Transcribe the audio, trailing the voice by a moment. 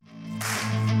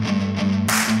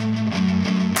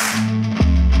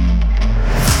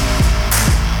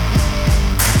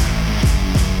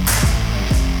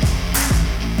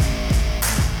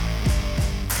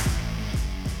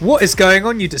What is going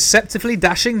on, you deceptively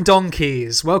dashing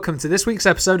donkeys? Welcome to this week's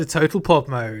episode of Total Pod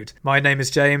Mode. My name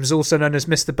is James, also known as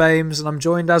Mr. Bames, and I'm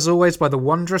joined as always by the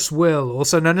wondrous Will,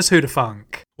 also known as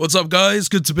Hoodafunk. What's up, guys?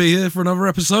 Good to be here for another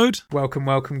episode. Welcome,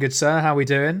 good sir. How are we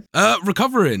doing?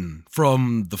 Recovering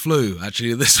from the flu,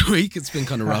 actually, this week. It's been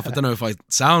kind of rough. I don't know if I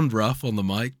sound rough on the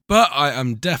mic, but I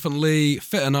am definitely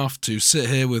fit enough to sit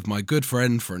here with my good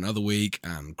friend for another week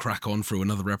and crack on through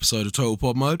another episode of Total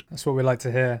Pod Mode. That's what we like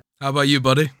to hear. How about you,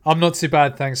 buddy? I'm not too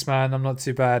bad, thanks, man. I'm not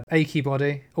too bad. Achy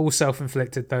body. All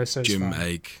self-inflicted, though, so it's Gym fine.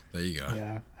 ache. There you go.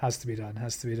 Yeah, has to be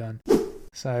done.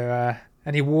 So,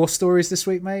 any war stories this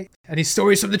week, mate? Any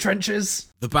stories from the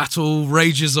trenches? The battle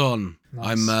rages on.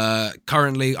 Nice. I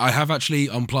have actually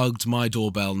unplugged my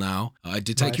doorbell now. I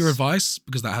did take your advice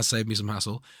because that has saved me some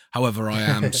hassle. However, I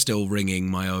am still ringing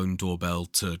my own doorbell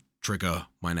to trigger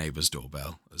my neighbour's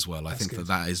doorbell as well. I think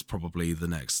that is probably the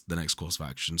next course of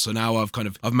action. So now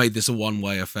I've made this a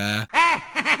one-way affair.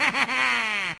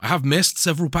 I have missed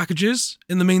several packages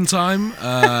in the meantime.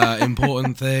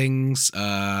 Important things.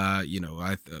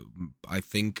 I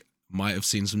think might have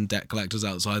seen some debt collectors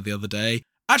outside the other day.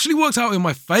 Actually worked out in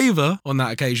my favour on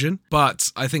that occasion.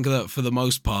 But I think that for the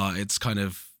most part, it's kind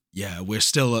of, we're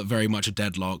still at very much a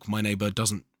deadlock. My neighbour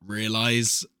doesn't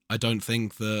realise, I don't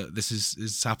think, that this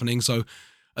is happening. So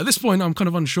at this point, I'm kind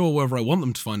of unsure whether I want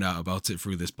them to find out about it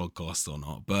through this podcast or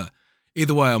not. But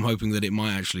either way, I'm hoping that it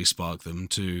might actually spark them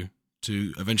to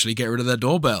eventually get rid of their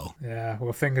doorbell. Yeah,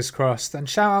 well, fingers crossed. And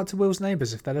shout out to Will's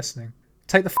neighbours if they're listening.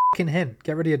 Take the fucking hint.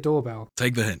 Get rid of your doorbell.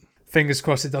 Take the hint. Fingers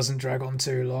crossed it doesn't drag on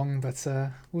too long, but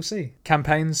we'll see.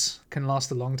 Campaigns can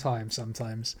last a long time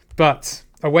sometimes. But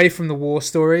away from the war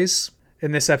stories,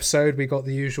 in this episode we got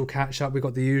the usual catch-up, we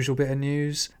got the usual bit of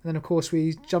news, and then of course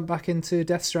we jump back into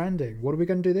Death Stranding. What are we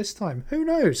going to do this time? Who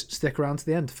knows? Stick around to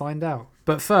the end to find out.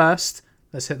 But first,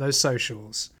 let's hit those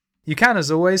socials. You can, as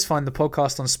always, find the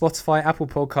podcast on Spotify, Apple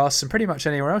Podcasts, and pretty much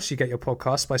anywhere else you get your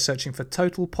podcasts by searching for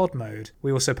Total Pod Mode.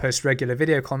 We also post regular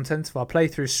video content of our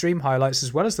playthrough stream highlights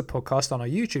as well as the podcast on our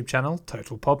YouTube channel,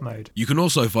 Total Pod Mode. You can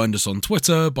also find us on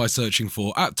Twitter by searching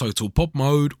for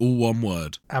 @TotalPodMode, all one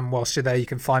word. And whilst you're there, you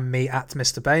can find me at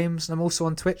Mr. Bames, and I'm also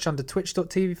on Twitch under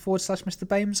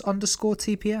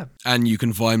twitch.tv/MrBames_TPM. And you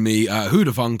can find me at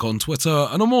Hoodafunk on Twitter,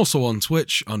 and I'm also on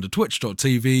Twitch under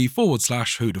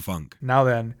twitch.tv/Hoodafunk. Now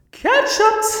then, catch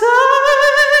up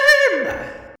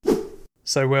time!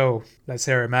 So, Will, let's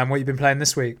hear it, man. What you've been playing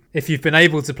this week? If you've been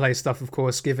able to play stuff, of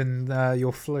course, given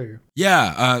your flu.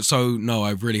 So no,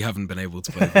 I really haven't been able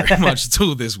to play very much at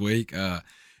all this week.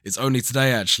 It's only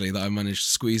today, actually, that I managed to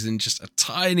squeeze in just a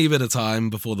tiny bit of time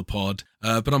before the pod.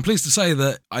 But I'm pleased to say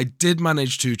that I did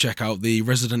manage to check out the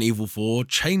Resident Evil 4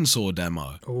 Chainsaw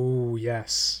demo. Oh,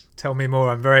 yes. Tell me more.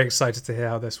 I'm very excited to hear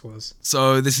how this was.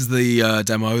 So this is the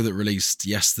demo that released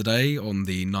yesterday on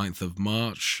the 9th of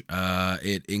March.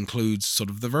 It includes sort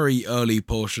of the very early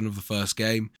portion of the first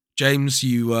game. James,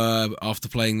 you, after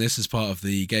playing this as part of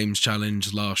the Games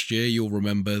Challenge last year, you'll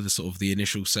remember the sort of the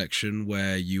initial section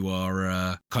where you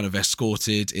are kind of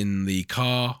escorted in the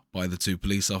car by the two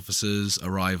police officers,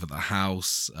 arrive at the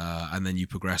house, and then you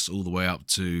progress all the way up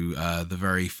to the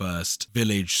very first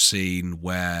village scene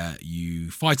where you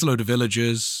fight a load of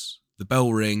villagers, the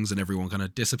bell rings, and everyone kind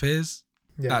of disappears.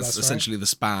 Yeah, that's essentially right. The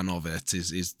span of it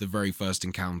is the very first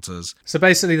encounters. So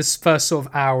basically the first sort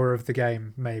of hour of the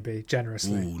game, maybe,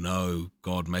 generously. Oh, no.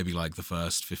 God, maybe like the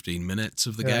first 15 minutes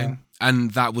of the game. And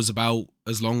that was about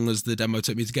as long as the demo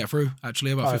took me to get through,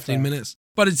 actually, about 15 minutes.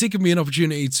 But it's given me an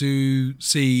opportunity to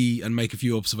see and make a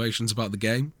few observations about the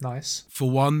game. Nice. For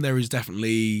one, there is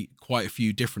definitely quite a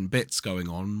few different bits going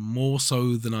on, more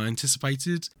so than I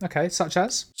anticipated. Okay, such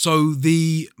as? So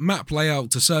the map layout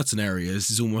to certain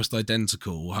areas is almost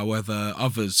identical. However,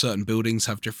 certain buildings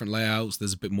have different layouts.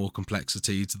 There's a bit more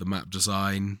complexity to the map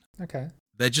design. Okay.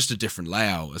 They're just a different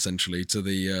layout, essentially, to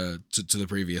the to the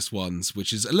previous ones,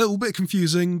 which is a little bit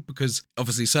confusing because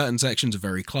obviously certain sections are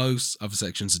very close, other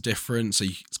sections are different, so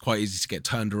it's quite easy to get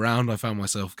turned around. I found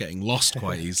myself getting lost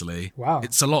quite easily. Wow.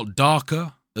 It's a lot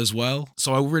darker as well,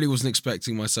 so I really wasn't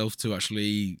expecting myself to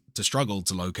struggle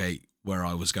to locate where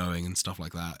I was going and stuff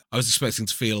like that. I was expecting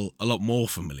to feel a lot more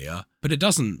familiar, but it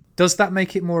doesn't. Does that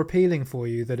make it more appealing for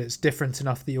you that it's different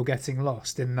enough that you're getting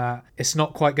lost, in that it's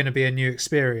not quite going to be a new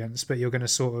experience, but you're going to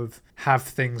sort of have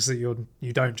things that you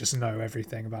don't just know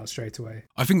everything about straight away?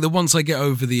 I think that once I get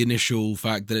over the initial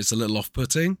fact that it's a little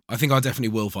off-putting, I think I definitely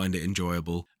will find it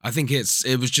enjoyable. I think it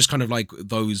was just kind of like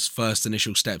those first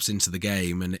initial steps into the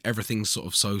game, and everything's sort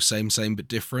of so same but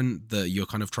different that you're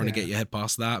kind of trying to get your head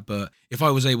past that. But if I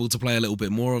was able to play a little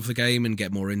bit more of the game and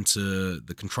get more into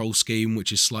the control scheme,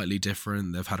 which is slightly different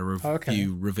different. They've had a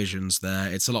few revisions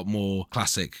there. It's a lot more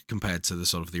classic compared to the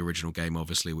sort of the original game,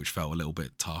 obviously, which felt a little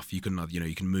bit tough. You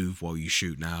can move while you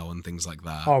shoot now and things like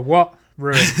that. Oh, what?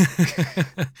 Ruined.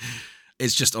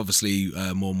 It's just obviously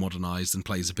more modernized and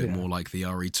plays a bit more like the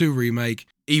RE2 remake.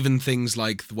 Even things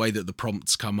like the way that the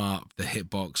prompts come up, the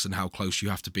hitbox and how close you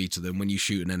have to be to them when you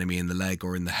shoot an enemy in the leg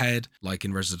or in the head, like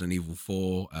in Resident Evil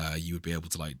 4, you would be able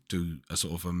to like do a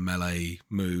sort of a melee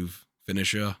move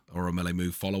finisher or a melee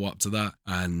move follow-up to that.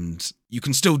 And you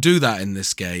can still do that in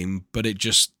this game, but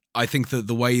I think that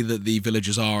the way that the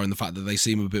villagers are and the fact that they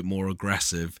seem a bit more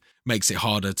aggressive makes it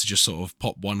harder to just sort of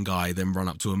pop one guy, then run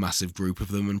up to a massive group of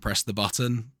them and press the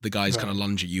button. The guys kind of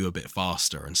lunge at you a bit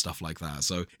faster and stuff like that.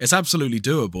 So it's absolutely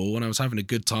doable, and I was having a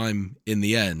good time in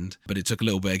the end, but it took a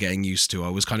little bit of getting used to. I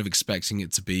was kind of expecting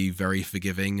it to be very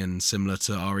forgiving and similar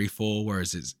to RE4,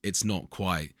 whereas it's not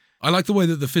quite. I like the way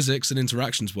that the physics and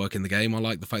interactions work in the game. I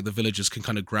like the fact that villagers can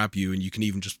kind of grab you and you can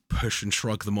even just push and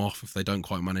shrug them off if they don't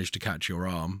quite manage to catch your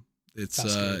arm.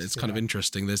 It's kind of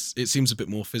interesting. It seems a bit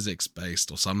more physics based,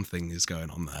 or something is going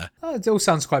on there. Oh, it all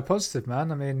sounds quite positive,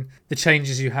 man. I mean, the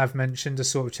changes you have mentioned are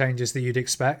sort of changes that you'd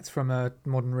expect from a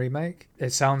modern remake.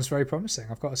 It sounds very promising,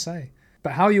 I've got to say.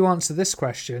 But how you answer this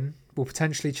question will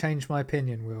potentially change my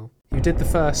opinion, Will. You did the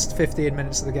first 15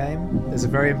 minutes of the game. There's a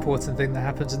very important thing that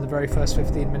happens in the very first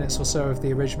 15 minutes or so of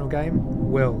the original game.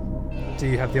 Will, do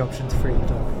you have the option to free the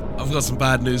dog? I've got some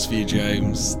bad news for you,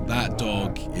 James. That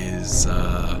dog is,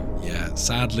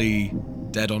 sadly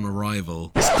dead on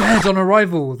arrival. It's dead on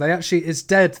arrival. It's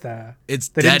dead there. They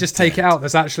didn't just take it out.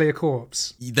 There's actually a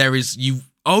corpse. There is,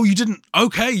 oh, you didn't?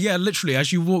 Okay, yeah, literally,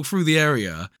 as you walk through the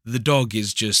area, the dog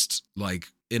is just, like,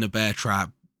 in a bear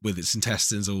trap with its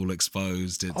intestines all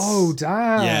exposed. Oh,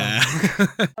 damn.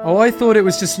 Yeah. Oh, I thought it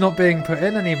was just not being put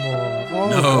in anymore. Oh,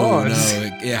 no, God.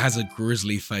 it has a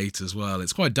grisly fate as well.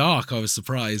 It's quite dark. I was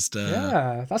surprised.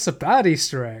 Yeah, that's a bad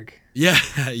Easter egg. Yeah,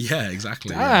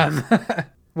 exactly. Damn. Yeah.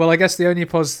 Well, I guess the only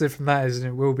positive from that is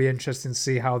it will be interesting to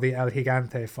see how the El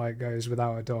Gigante fight goes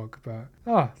without a dog.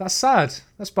 But, that's sad.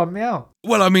 That's bummed me out.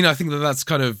 Well, I mean, I think that's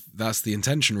the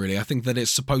intention, really. I think that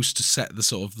it's supposed to set the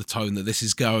sort of the tone that this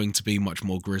is going to be much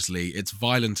more grisly. It's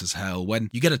violent as hell. When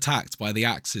you get attacked by the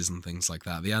axes and things like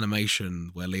that, the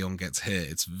animation where Leon gets hit,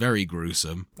 it's very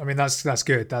gruesome. I mean, that's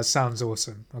good. That sounds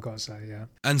awesome, I've got to say, yeah.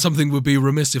 And something would be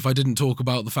remiss if I didn't talk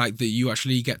about the fact that you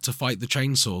actually get to fight the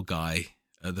chainsaw guy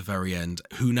at the very end,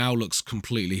 who now looks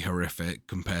completely horrific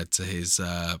compared to his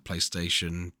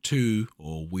PlayStation 2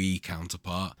 or Wii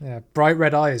counterpart. Yeah, bright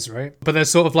red eyes, right? But they're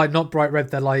sort of like not bright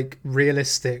red, they're like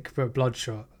realistic but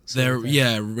bloodshot. Very,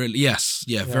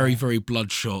 very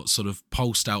bloodshot, sort of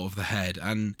pulsed out of the head.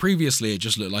 And previously it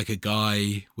just looked like a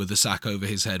guy with a sack over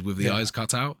his head with the eyes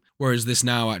cut out. Whereas this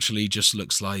now actually just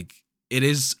looks like it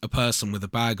is a person with a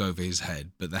bag over his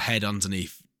head, but the head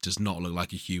underneath does not look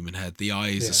like a human head. The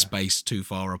eyes are spaced too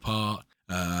far apart.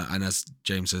 And as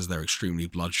James says, they're extremely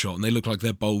bloodshot and they look like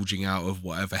they're bulging out of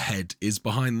whatever head is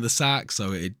behind the sack.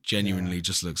 So it genuinely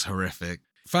just looks horrific.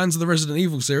 Fans of the Resident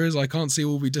Evil series, I can't see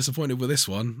will be disappointed with this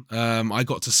one. I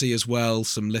got to see as well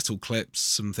some little clips,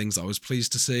 some things that I was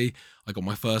pleased to see. I got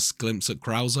my first glimpse at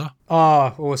Krauser.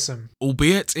 Ah, awesome.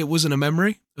 Albeit it wasn't a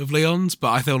memory of Leon's, but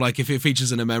I feel like if it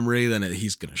features in a memory, then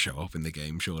he's going to show up in the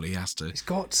game. Surely he has to. He's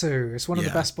got to. It's one of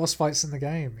the best boss fights in the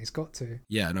game. He's got to.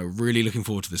 Yeah, no, really looking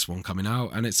forward to this one coming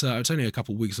out. And it's only a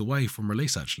couple of weeks away from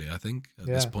release, actually, I think, at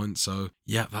this point. So,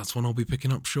 yeah, that's one I'll be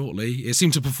picking up shortly. It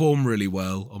seemed to perform really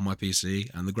well on my PC,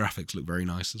 and the graphics look very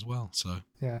nice as well. So,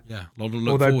 yeah, a lot to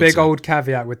look Although, forward big to. old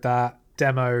caveat with that,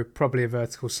 demo, probably a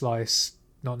vertical slice,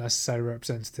 not necessarily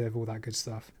representative, all that good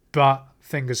stuff. But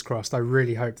fingers crossed, I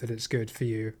really hope that it's good for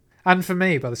you. And for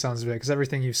me, by the sounds of it, because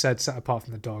everything you've said, set apart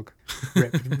from the dog.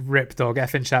 Rip dog.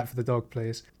 F in chat for the dog,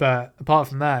 please. But apart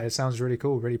from that, it sounds really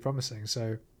cool, really promising.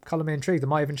 So colour me intrigued. I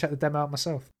might even check the demo out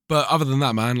myself. But other than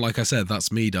that, man, like I said,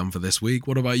 that's me done for this week.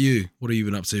 What about you? What have you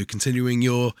been up to? Continuing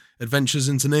your adventures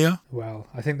into Neo? Well,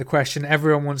 I think the question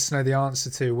everyone wants to know the answer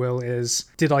to, Will, is,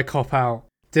 did I cop out?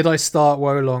 Did I start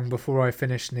Wolong before I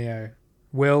finished Neo?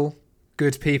 Will,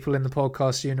 good people in the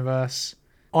podcast universe,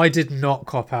 I did not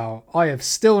cop out. I have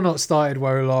still not started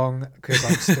Wolong because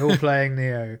I'm still playing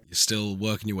Neo. You're still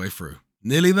working your way through.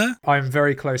 Nearly there? I'm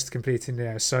very close to completing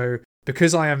Neo. So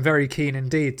because I am very keen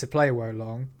indeed to play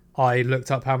Wolong, I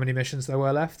looked up how many missions there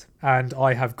were left. And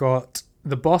I have got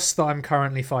the boss that I'm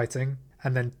currently fighting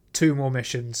and then 2 more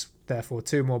missions, therefore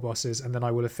 2 more bosses, and then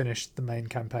I will have finished the main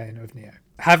campaign of Neo.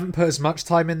 Haven't put as much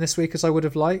time in this week as I would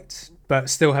have liked, but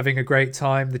still having a great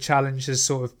time. The challenge has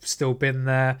sort of still been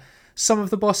there. Some of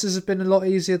the bosses have been a lot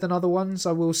easier than other ones,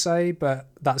 I will say, but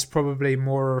that's probably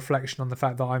more a reflection on the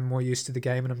fact that I'm more used to the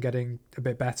game and I'm getting a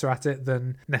bit better at it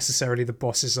than necessarily the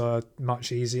bosses are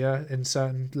much easier in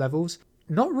certain levels.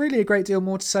 Not really a great deal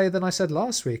more to say than I said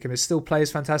last week. I mean, it still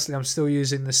plays fantastically. I'm still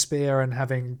using the spear and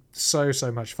having so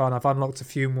much fun. I've unlocked a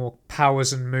few more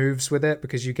powers and moves with it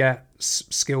because you get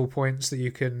skill points that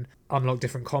you can unlock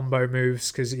different combo moves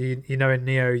because, you know, in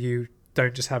Neo, you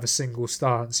don't just have a single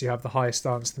stance. You have the high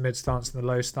stance, the mid stance, and the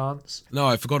low stance. No,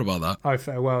 I forgot about that. Oh,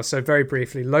 fair. Well, so very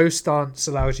briefly, low stance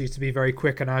allows you to be very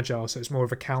quick and agile, so it's more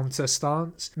of a counter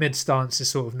stance. Mid stance is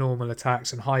sort of normal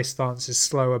attacks, and high stance is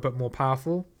slower but more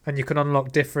powerful. And you can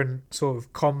unlock different sort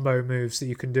of combo moves that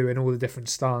you can do in all the different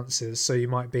stances. So you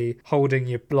might be holding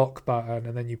your block button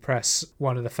and then you press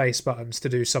one of the face buttons to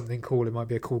do something cool. It might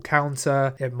be a cool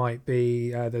counter. It might be,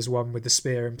 there's one with the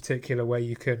spear in particular where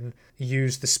you can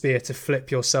use the spear to flip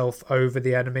yourself over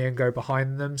the enemy and go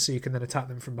behind them. So you can then attack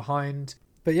them from behind.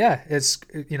 But yeah, it's,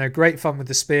 you know, great fun with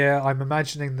the spear. I'm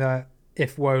imagining that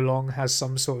if Wolong has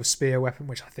some sort of spear weapon,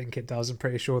 which I think it does, I'm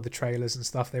pretty sure the trailers and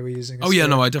stuff they were using. Yeah,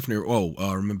 no, I definitely. Well,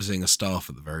 I remember seeing a staff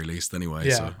at the very least, anyway.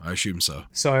 Yeah. So I assume so.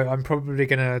 So I'm probably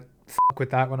gonna fuck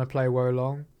with that when I play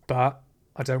Wolong, but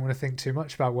I don't want to think too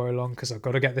much about Wolong because I've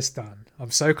got to get this done. I'm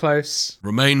so close.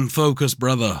 Remain focused,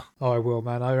 brother. Oh, I will,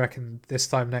 man. I reckon this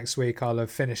time next week I'll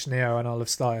have finished Neo and I'll have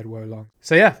started Wolong.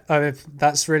 So yeah,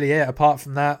 that's really it. Apart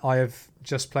from that, I have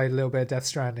just played a little bit of Death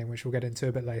Stranding, which we'll get into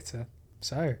a bit later.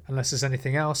 So, unless there's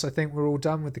anything else, I think we're all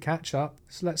done with the catch-up.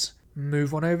 So let's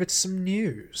move on over to some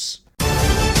news.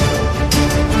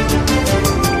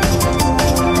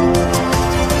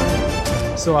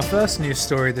 So our first news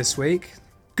story this week.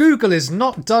 Google is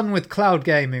not done with cloud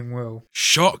gaming, Will.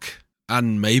 Shock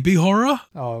and maybe horror?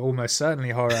 Oh, almost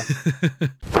certainly horror.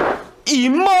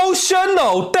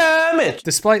 Emotional damage!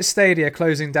 Despite Stadia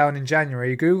closing down in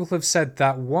January, Google have said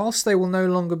that whilst they will no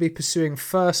longer be pursuing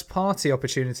first-party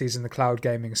opportunities in the cloud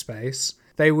gaming space,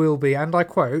 they will be, and I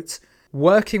quote,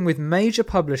 working with major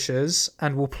publishers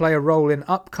and will play a role in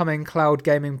upcoming cloud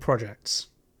gaming projects.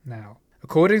 Now,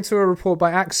 according to a report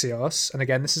by Axios, and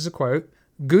again this is a quote,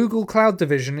 Google Cloud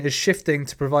Division is shifting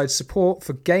to provide support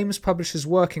for games publishers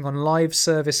working on live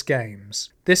service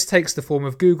games. This takes the form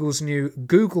of Google's new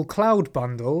Google Cloud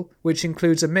Bundle, which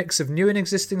includes a mix of new and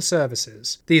existing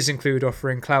services. These include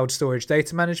offering cloud storage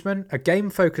data management, a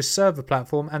game-focused server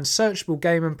platform, and searchable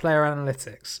game and player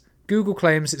analytics. Google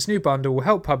claims its new bundle will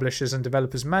help publishers and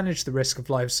developers manage the risk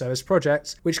of live service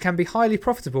projects, which can be highly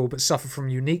profitable but suffer from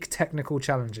unique technical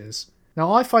challenges.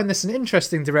 Now, I find this an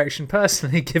interesting direction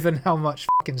personally, given how much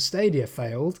fucking Stadia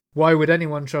failed. Why would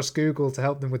anyone trust Google to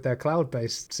help them with their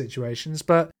cloud-based situations?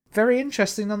 But very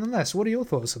interesting nonetheless. What are your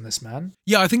thoughts on this, man?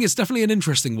 Yeah, I think it's definitely an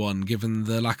interesting one, given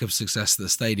the lack of success that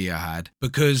Stadia had.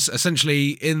 Because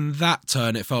essentially, in that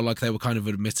turn, it felt like they were kind of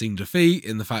admitting defeat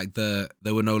in the fact that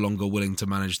they were no longer willing to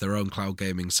manage their own cloud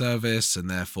gaming service, and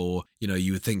therefore, you know,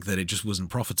 you would think that it just wasn't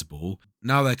profitable.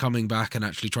 Now they're coming back and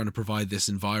actually trying to provide this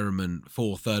environment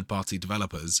for third-party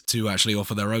developers to actually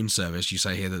offer their own service. You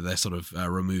say here that they're sort of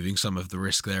removing some of the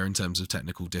risk there in terms of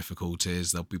technical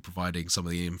difficulties. They'll be providing some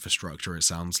of the infrastructure, it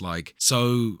sounds like.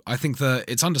 So I think that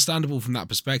it's understandable from that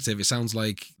perspective. It sounds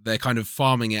like they're kind of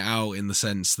farming it out in the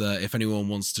sense that if anyone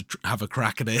wants to have a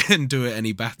crack at it and do it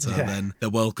any better, then they're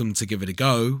welcome to give it a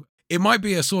go. It might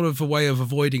be a sort of a way of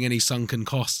avoiding any sunken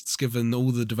costs, given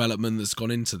all the development that's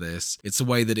gone into this. It's a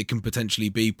way that it can potentially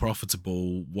be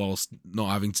profitable whilst not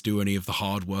having to do any of the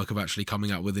hard work of actually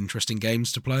coming out with interesting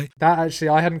games to play. That actually,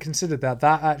 I hadn't considered that.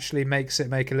 That actually makes it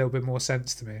make a little bit more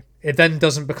sense to me. It then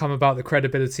doesn't become about the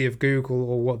credibility of Google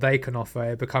or what they can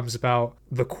offer. It becomes about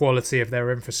the quality of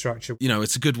their infrastructure. You know,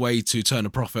 it's a good way to turn a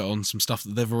profit on some stuff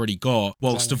that they've already got,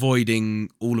 whilst avoiding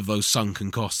all of those sunken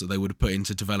costs that they would have put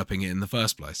into developing it in the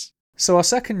first place. So our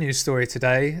second news story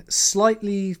today,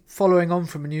 slightly following on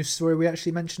from a news story we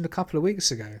actually mentioned a couple of weeks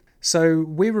ago. So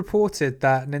we reported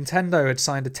that Nintendo had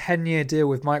signed a 10-year deal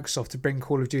with Microsoft to bring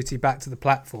Call of Duty back to the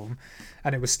platform,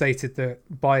 and it was stated that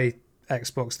by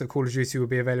Xbox that Call of Duty would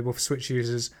be available for Switch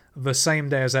users the same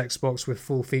day as Xbox with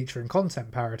full feature and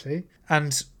content parity.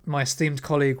 And my esteemed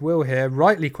colleague Will here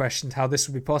rightly questioned how this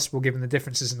would be possible given the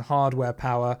differences in hardware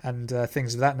power and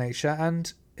things of that nature,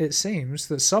 and it seems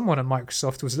that someone at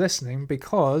Microsoft was listening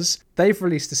because they've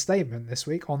released a statement this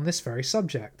week on this very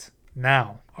subject.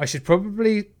 Now, I should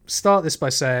probably start this by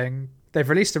saying they've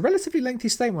released a relatively lengthy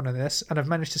statement on this and have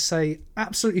managed to say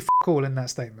absolutely all in that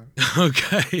statement.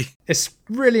 Okay. It's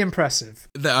really impressive.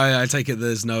 I take it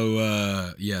there's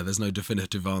no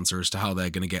definitive answer as to how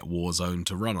they're going to get Warzone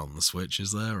to run on the Switch,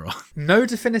 is there? Or? No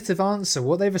definitive answer.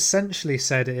 What they've essentially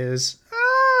said is,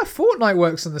 Fortnite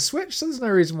works on the Switch, so there's no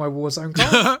reason why Warzone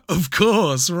can't. Of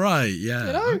course, right, yeah,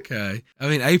 You know? okay. I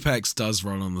mean, Apex does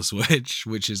run on the Switch,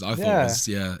 which is, I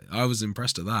was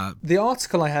impressed at that. The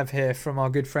article I have here from our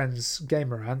good friends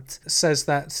Gamerant says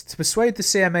that to persuade the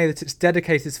CMA that it's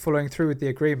dedicated to following through with the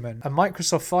agreement, a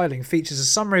Microsoft filing features a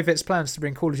summary of its plans to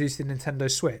bring Call of Duty to the Nintendo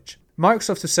Switch.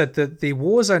 Microsoft have said that the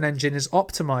Warzone engine is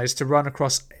optimized to run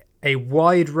across a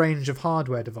wide range of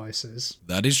hardware devices.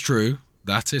 That is true.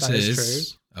 That is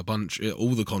true. A bunch,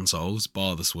 all the consoles,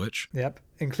 bar the Switch. Yep,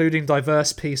 including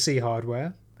diverse PC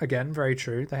hardware. Again, very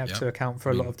true. They have to account for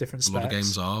a lot of different specs. A lot of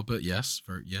games are, but yes.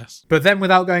 But then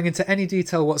without going into any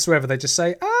detail whatsoever, they just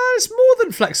say, it's more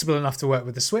than flexible enough to work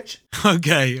with the Switch.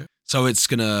 Okay. So it's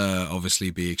going to obviously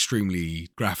be extremely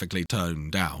graphically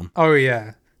toned down. Oh,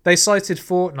 yeah. They cited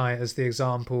Fortnite as the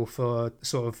example for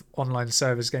sort of online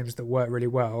service games that work really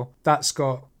well. That's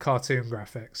got cartoon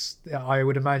graphics. I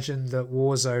would imagine that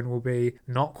Warzone will be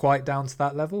not quite down to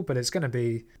that level, but it's going to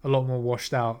be a lot more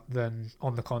washed out than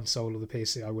on the console or the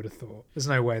PC, I would have thought. There's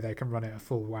no way they can run it at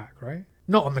full whack, right?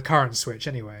 Not on the current Switch,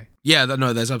 anyway. Yeah,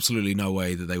 no, there's absolutely no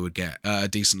way that they would get a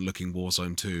decent-looking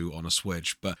Warzone 2 on a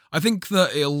Switch. But I think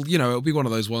that it'll be one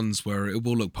of those ones where it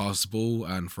will look passable,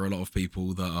 and for a lot of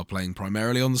people that are playing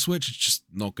primarily on the Switch, it's just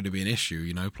not going to be an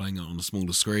issue, playing it on a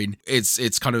smaller screen. It's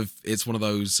one of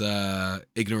those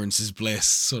ignorance is bliss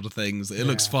sort of things. It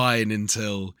looks fine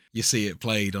until you see it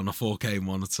played on a 4K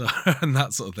monitor and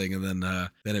that sort of thing, and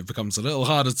then it becomes a little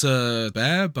harder to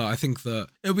bear. But I think that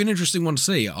it'll be an interesting one to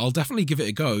see. I'll definitely give it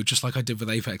a go, just like I did with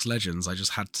Apex Legends. I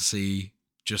just had to see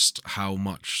just how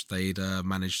much they'd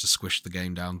managed to squish the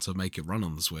game down to make it run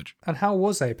on the Switch. And how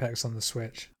was Apex on the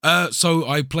Switch? So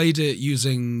I played it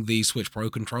using the Switch Pro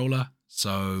controller.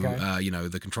 So,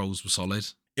 the controls were solid.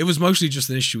 It was mostly just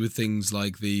an issue with things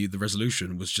like the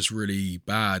resolution was just really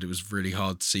bad. It was really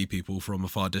hard to see people from a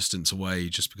far distance away,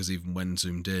 just because even when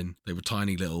zoomed in, they were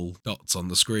tiny little dots on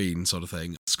the screen sort of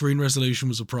thing. Screen resolution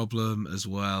was a problem, as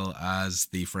well as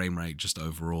the frame rate just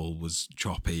overall was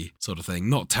choppy sort of thing.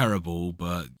 Not terrible,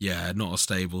 but yeah, not a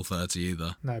stable 30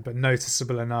 either. No, but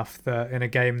noticeable enough that in a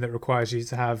game that requires you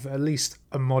to have at least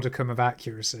a modicum of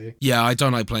accuracy. Yeah, I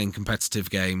don't like playing competitive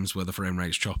games where the frame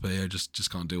rate's choppy. I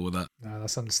just can't deal with that. No,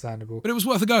 that's understandable. But it was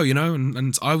worth a go,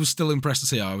 and I was still impressed to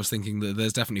see it. I was thinking that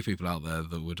there's definitely people out there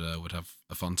that would have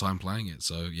a fun time playing it.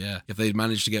 So yeah, if they'd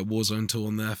managed to get Warzone 2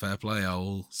 on there, fair play.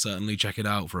 I'll certainly check it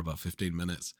out for about 15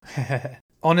 minutes.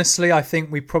 Honestly, I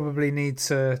think we probably need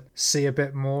to see a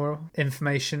bit more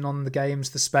information on the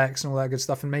games, the specs and all that good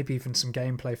stuff, and maybe even some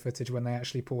gameplay footage when they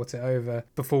actually port it over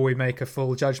before we make a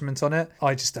full judgment on it.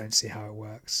 I just don't see how it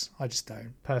works. I just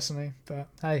don't, personally. But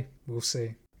hey, we'll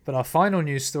see. But our final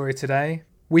news story today,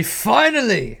 we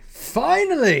finally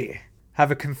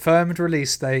have a confirmed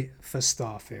release date for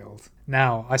Starfield.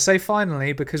 Now, I say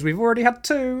finally because we've already had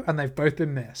two and they've both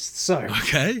been missed. So,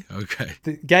 Okay.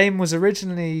 The game was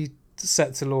originally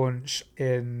set to launch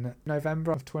in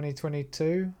November of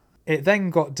 2022. It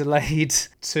then got delayed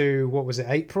to,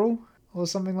 April or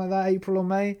something like that, April or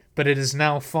May. But it has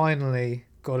now finally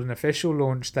got an official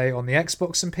launch date on the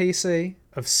Xbox and PC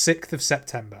of 6th of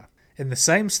September. In the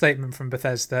same statement from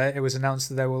Bethesda, it was announced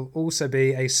that there will also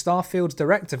be a Starfield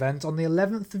Direct event on the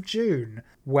 11th of June,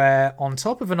 where on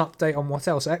top of an update on what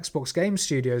else Xbox Game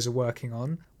Studios are working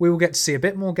on, we will get to see a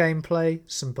bit more gameplay,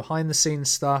 some behind-the-scenes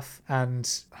stuff,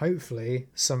 and hopefully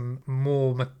some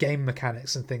more game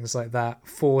mechanics and things like that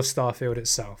for Starfield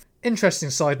itself.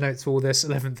 Interesting side note to all this,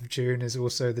 11th of June is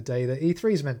also the day that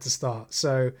E3 is meant to start,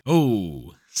 so...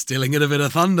 Oh, stealing in a bit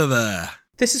of thunder there.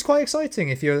 This is quite exciting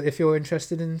if you're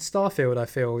interested in Starfield, I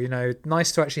feel.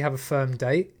 Nice to actually have a firm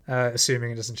date,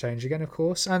 assuming it doesn't change again, of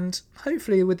course. And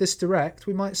hopefully with this Direct,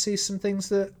 we might see some things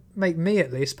that make me,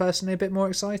 at least, personally a bit more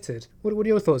excited. What are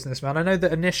your thoughts on this, man? I know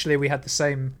that initially we had the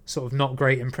same sort of not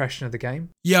great impression of the game.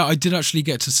 Yeah, I did actually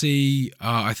get to see,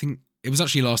 I think it was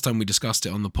actually last time we discussed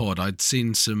it on the pod. I'd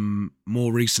seen some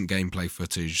more recent gameplay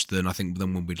footage than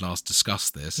when we'd last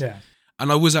discussed this. Yeah.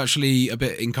 And I was actually a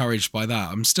bit encouraged by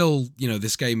that. I'm still,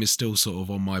 this game is still sort of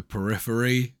on my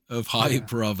periphery of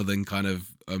hype rather than kind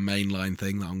of a mainline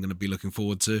thing that I'm going to be looking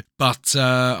forward to. But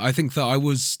I think that I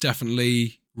was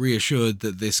definitely reassured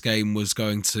that this game was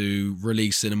going to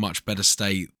release in a much better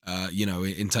state,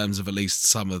 in terms of at least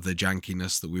some of the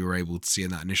jankiness that we were able to see in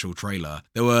that initial trailer.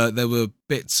 There were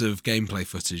bits of gameplay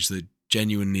footage that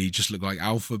genuinely just look like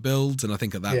alpha builds, and I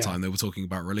think at that time they were talking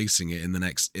about releasing it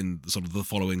in sort of the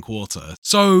following quarter.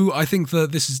 So I think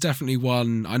that this is definitely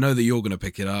one. I know that you're going to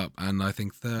pick it up, and I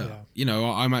think that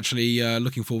I'm actually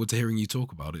looking forward to hearing you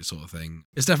talk about it, sort of thing.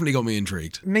 It's definitely got me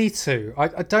intrigued. Me too.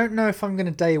 I don't know if I'm going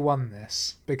to day one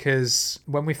this, because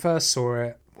when we first saw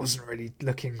it, wasn't really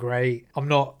looking great. I'm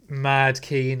not mad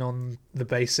keen on the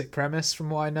basic premise from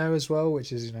what I know as well,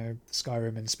 which is,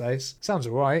 Skyrim in space. Sounds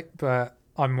alright, but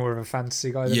I'm more of a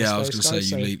fantasy guy than a space guy. Yeah, I was going to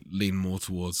say you lean more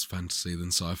towards fantasy than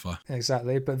sci-fi.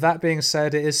 Exactly, but that being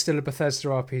said, it is still a Bethesda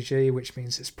RPG, which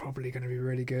means it's probably going to be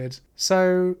really good.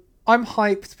 So I'm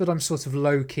hyped, but I'm sort of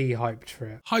low-key hyped for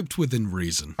it. Hyped within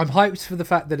reason. I'm hyped for the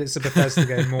fact that it's a Bethesda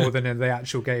game more than in the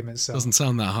actual game itself. Doesn't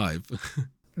sound that hype.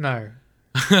 No.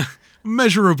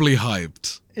 Measurably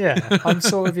hyped. Yeah, I'm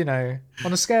sort of,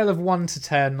 on a scale of 1 to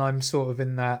 10, I'm sort of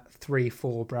in that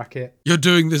 3-4 bracket. You're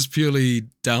doing this purely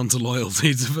down to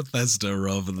loyalty to Bethesda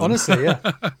rather than... Honestly, yeah.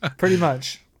 Pretty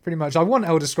much. I want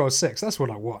Elder Scrolls 6. That's what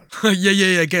I want.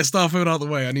 Yeah. Get Starfield out of the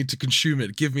way. I need to consume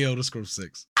it. Give me Elder Scrolls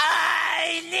 6.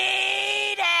 I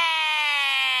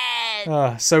need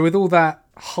it! So with all that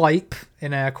hype,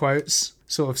 in air quotes,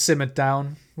 sort of simmered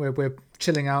down, we're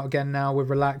chilling out again now. We're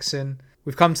relaxing.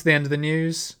 We've come to the end of the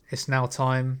news. It's now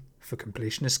time for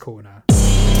Completionist Corner. Here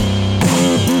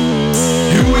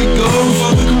we go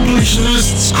for the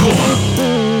Completionist's Corner.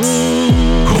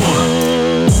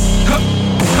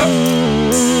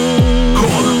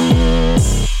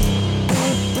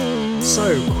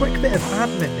 So, quick bit of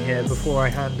admin here before I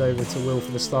hand over to Will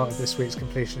for the start of this week's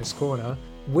Completionist Corner.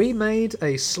 We made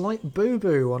a slight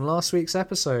boo-boo on last week's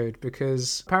episode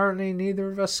because apparently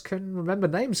neither of us can remember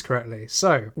names correctly.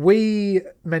 So, we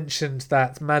mentioned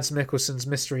that Mads Mikkelsen's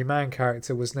Mystery Man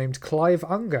character was named Clive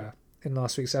Unger in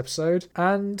last week's episode,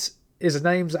 and his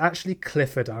name's actually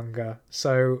Clifford Unger.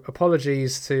 So,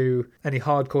 apologies to any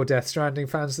hardcore Death Stranding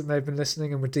fans that may have been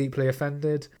listening and were deeply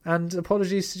offended, and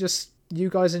apologies to just you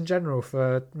guys in general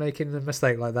for making a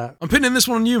mistake like that. I'm pinning this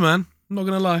one on you, man. I'm not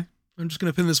going to lie. I'm just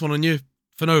going to pin this one on you.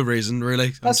 For no reason,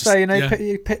 really. That's fair,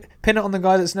 you pin it on the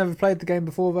guy that's never played the game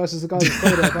before versus the guy that's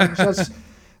played it a bunch.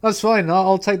 That's fine.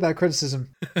 I'll take that criticism.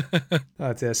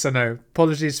 Oh dear. So no,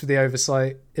 apologies for the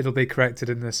oversight. It'll be corrected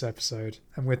in this episode.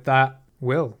 And with that,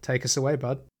 Will, take us away,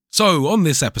 bud. So, on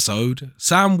this episode,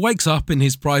 Sam wakes up in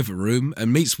his private room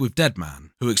and meets with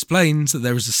Deadman, who explains that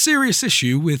there is a serious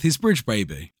issue with his bridge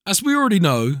baby. As we already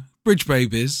know, bridge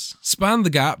babies span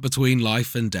the gap between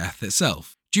life and death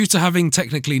itself. Due to having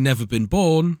technically never been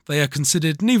born, they are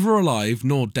considered neither alive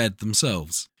nor dead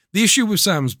themselves. The issue with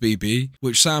Sam's BB,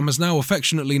 which Sam has now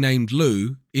affectionately named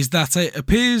Lou, is that it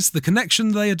appears the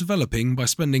connection they are developing by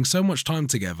spending so much time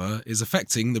together is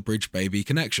affecting the bridge baby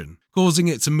connection, causing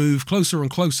it to move closer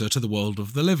and closer to the world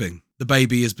of the living. The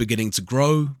baby is beginning to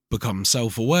grow, become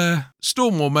self-aware,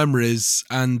 store more memories,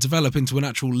 and develop into an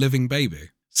actual living baby.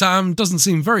 Sam doesn't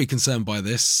seem very concerned by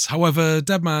this, however,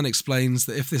 Deadman explains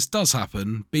that if this does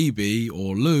happen, BB,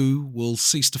 or Lou, will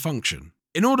cease to function.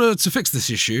 In order to fix this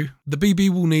issue, the BB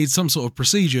will need some sort of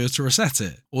procedure to reset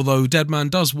it, although Deadman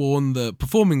does warn that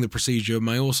performing the procedure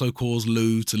may also cause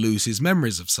Lou to lose his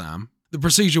memories of Sam. The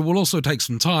procedure will also take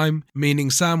some time,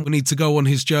 meaning Sam will need to go on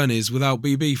his journeys without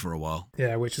BB for a while.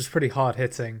 Yeah, which was pretty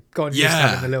hard-hitting. Got used to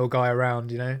having the little guy around,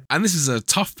 And this is a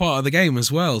tough part of the game as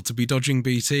well, to be dodging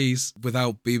BTs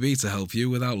without BB to help you,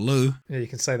 without Lou. Yeah, you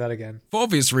can say that again. For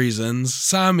obvious reasons,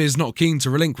 Sam is not keen to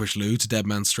relinquish Lou to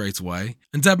Deadman straight away,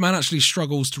 and Deadman actually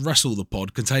struggles to wrestle the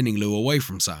pod containing Lou away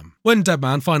from Sam. When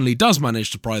Deadman finally does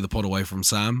manage to pry the pod away from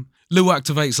Sam, Lou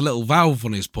activates a little valve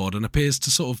on his pod and appears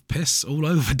to sort of piss all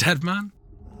over Deadman.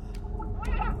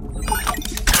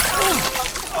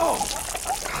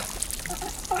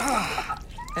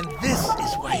 And this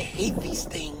is why I hate these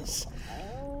things.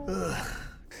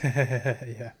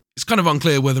 Yeah. It's kind of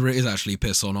unclear whether it is actually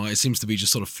piss or not. It seems to be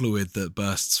just sort of fluid that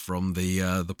bursts from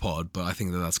the pod, but I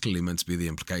think that that's clearly meant to be the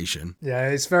implication. Yeah,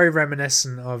 it's very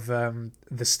reminiscent of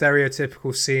the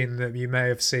stereotypical scene that you may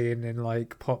have seen in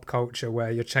like pop culture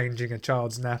where you're changing a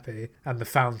child's nappy and the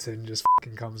fountain just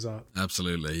fucking comes up.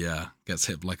 Absolutely, yeah. Gets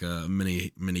hit like a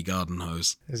mini garden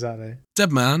hose. Exactly.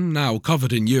 Deadman, now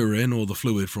covered in urine or the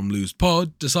fluid from Lou's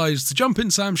pod, decides to jump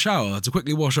in Sam's shower to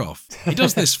quickly wash off. He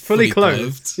does this fully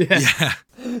clothed. Yeah.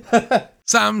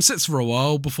 Sam sits for a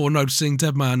while before noticing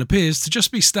Deadman appears to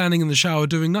just be standing in the shower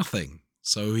doing nothing.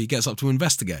 So he gets up to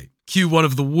investigate. Cue one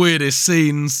of the weirdest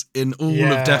scenes in all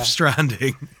of Death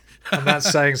Stranding. And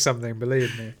that's saying something,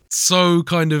 believe me. So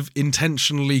kind of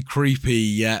intentionally creepy,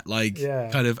 yet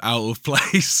kind of out of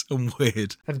place and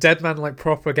weird. And Deadman like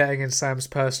proper getting in Sam's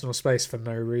personal space for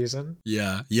no reason.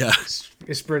 Yeah.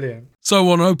 It's brilliant. So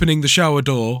on opening the shower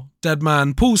door,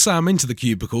 Deadman pulls Sam into the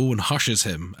cubicle and hushes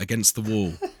him against the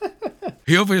wall.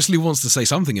 He obviously wants to say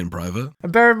something in private.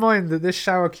 And bear in mind that this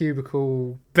shower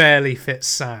cubicle barely fits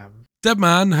Sam.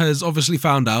 Deadman has obviously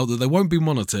found out that they won't be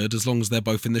monitored as long as they're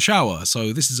both in the shower,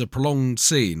 so this is a prolonged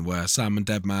scene where Sam and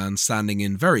Deadman, standing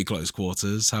in very close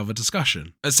quarters, have a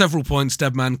discussion. At several points,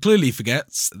 Deadman clearly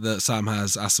forgets that Sam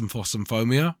has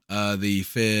asymphosophobia, the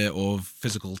fear of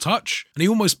physical touch, and he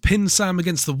almost pins Sam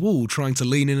against the wall trying to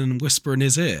lean in and whisper in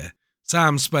his ear.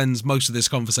 Sam spends most of this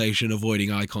conversation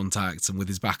avoiding eye contact and with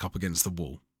his back up against the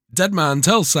wall. Deadman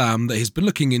tells Sam that he's been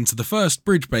looking into the first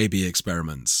Bridge Baby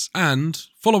experiments, and,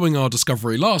 following our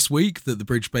discovery last week that the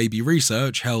Bridge Baby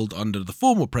research held under the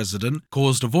former president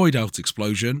caused a void-out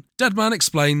explosion, Deadman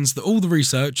explains that all the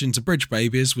research into Bridge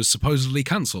Babies was supposedly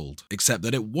cancelled, except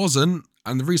that it wasn't,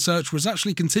 and the research was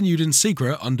actually continued in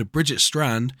secret under Bridget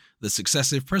Strand, the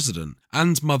successive president,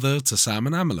 and mother to Sam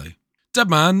and Amelie.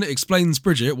 Deadman explains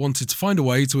Bridget wanted to find a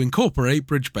way to incorporate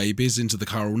Bridge Babies into the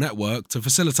chiral network to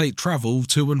facilitate travel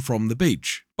to and from the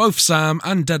beach. Both Sam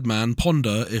and Deadman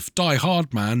ponder if Die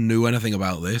Hard Man knew anything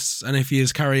about this, and if he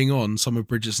is carrying on some of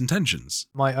Bridget's intentions.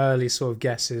 My early sort of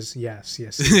guess is yes.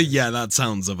 Yeah, that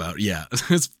sounds about, yeah,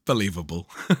 it's believable.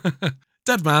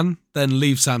 Deadman then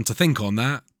leaves Sam to think on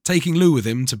that, taking Lou with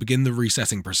him to begin the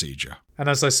resetting procedure. And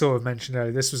as I sort of mentioned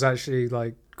earlier, this was actually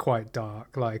quite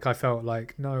dark. I felt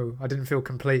like, no, I didn't feel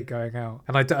complete going out.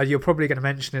 And you're probably going to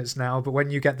mention it now, but when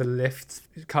you get the lift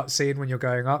cutscene when you're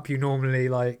going up, you normally,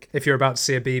 if you're about to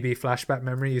see a BB flashback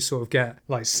memory, you sort of get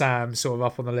Sam sort of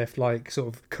up on the lift,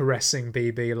 sort of caressing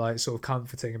BB, sort of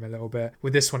comforting him a little bit.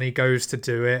 With this one, he goes to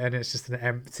do it and it's just an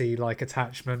empty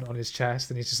attachment on his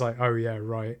chest, and he's just like, oh yeah,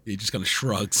 right. He just kind of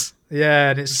shrugs. Yeah,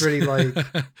 and it's really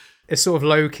it's sort of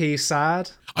low-key sad.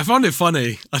 I found it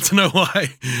funny. I don't know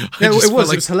why. Yeah, it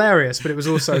was hilarious, but it was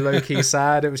also low-key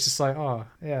sad. It was just oh,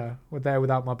 yeah, we're there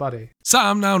without my buddy.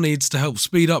 Sam now needs to help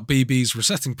speed up BB's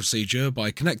resetting procedure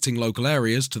by connecting local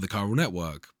areas to the chiral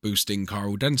network, boosting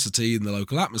chiral density in the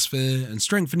local atmosphere, and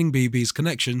strengthening BB's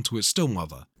connection to its still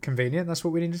mother. Convenient, that's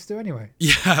what we needed to do anyway.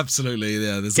 Yeah, absolutely.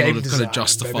 Yeah, there's a lot of kind of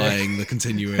justifying the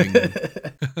continuing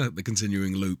the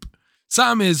continuing loop.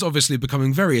 Sam is obviously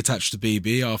becoming very attached to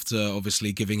BB after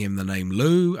obviously giving him the name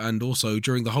Lou, and also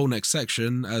during the whole next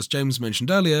section, as James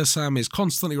mentioned earlier, Sam is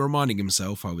constantly reminding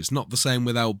himself how it's not the same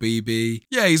without BB.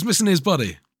 Yeah, he's missing his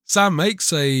buddy. Sam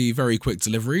makes a very quick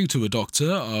delivery to a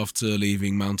doctor after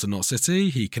leaving Mountain Knot City.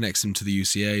 He connects him to the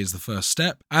UCA as the first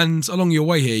step, and along your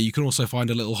way here you can also find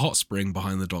a little hot spring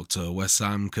behind the doctor where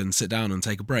Sam can sit down and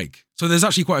take a break. So there's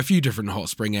actually quite a few different hot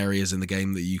spring areas in the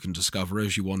game that you can discover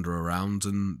as you wander around,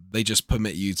 and they just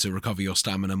permit you to recover your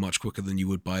stamina much quicker than you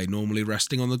would by normally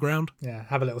resting on the ground. Yeah,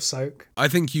 have a little soak. I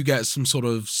think you get some sort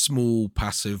of small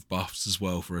passive buffs as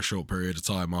well for a short period of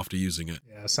time after using it.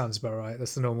 Yeah, sounds about right.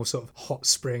 That's the normal sort of hot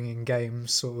spring in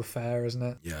games sort of fare, isn't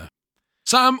it? Yeah.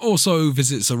 Sam also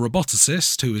visits a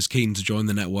roboticist who is keen to join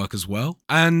the network as well,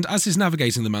 and as he's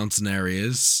navigating the mountain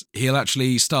areas, he'll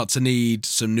actually start to need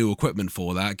some new equipment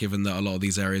for that, given that a lot of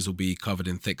these areas will be covered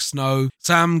in thick snow.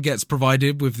 Sam gets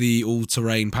provided with the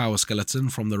all-terrain power skeleton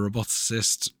from the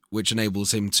roboticist, which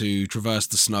enables him to traverse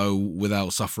the snow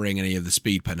without suffering any of the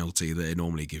speed penalty that it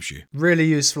normally gives you. Really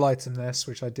useful item this,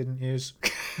 which I didn't use.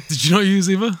 Did you not use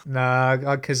either?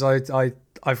 Nah, because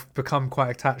I've become quite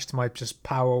attached to my just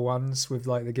power ones with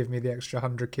they give me the extra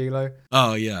 100 kilo.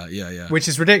 Oh, yeah. Which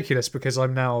is ridiculous because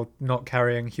I'm now not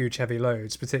carrying huge heavy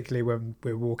loads, particularly when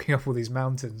we're walking up all these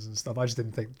mountains and stuff. I just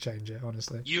didn't think to change it,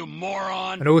 honestly. You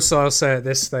moron! And also I'll say at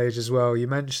this stage as well, we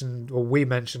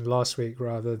mentioned last week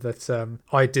rather, that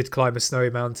I did climb a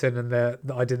snowy mountain and that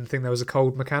I didn't think there was a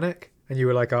cold mechanic. And you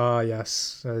were like,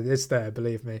 yes, it's there,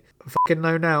 believe me. I fucking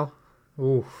know now.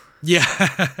 Ooh. Yeah.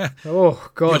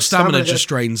 Oh, God. Your stamina just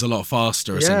drains a lot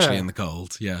faster, essentially, in the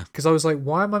cold. Yeah. Because I was like,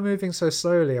 why am I moving so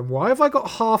slowly? And why have I got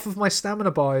half of my stamina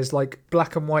bars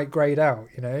black and white grayed out,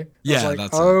 Yeah,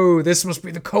 that's it. This must be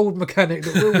the cold mechanic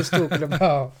that Will was talking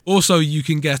about. Also, you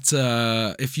can get,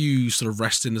 if you sort of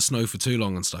rest in the snow for too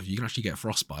long and stuff, you can actually get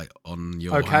frostbite on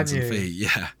your hands and feet.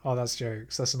 Yeah. Oh, that's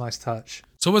jokes. That's a nice touch.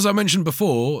 So as I mentioned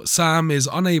before, Sam is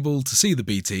unable to see the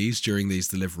BTs during these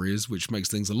deliveries, which makes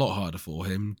things a lot harder for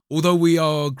him. Although we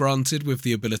are granted with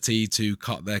the ability to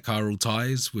cut their chiral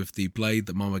ties with the blade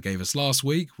that Mama gave us last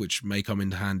week, which may come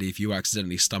into handy if you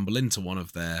accidentally stumble into one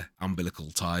of their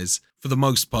umbilical ties. For the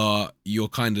most part, you're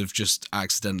kind of just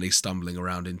accidentally stumbling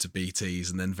around into BTs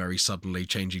and then very suddenly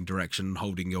changing direction,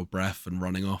 holding your breath and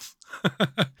running off.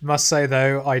 Must say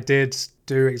though, I did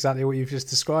do exactly what you've just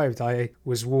described. I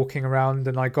was walking around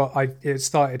and it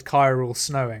started chiral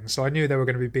snowing, so I knew there were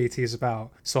going to be BTs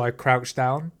about. So I crouched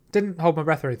down Didn't hold my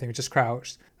breath or anything, just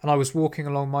crouched. And I was walking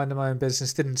along, minding my own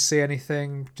business, didn't see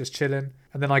anything, just chilling.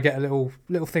 And then I get a little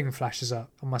thing flashes up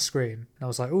on my screen. And I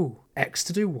was like, ooh, X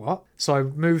to do what? So I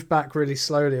moved back really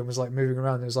slowly and was like moving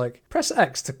around. And it was like, press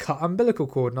X to cut umbilical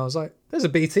cord. And I was like, there's a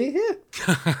BT here.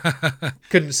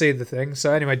 Couldn't see the thing.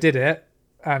 So anyway, did it.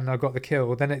 And I got the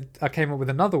kill. Then I came up with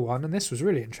another one, and this was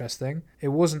really interesting. It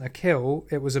wasn't a kill,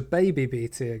 it was a baby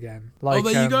BT again. Like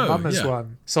there you go. Mama's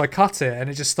one. So I cut it, and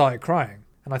it just started crying.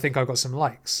 And I think I got some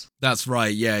likes. That's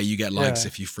right, yeah, you get likes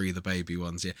if you free the baby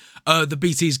ones, yeah. The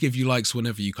BTs give you likes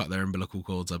whenever you cut their umbilical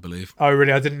cords, I believe. Oh,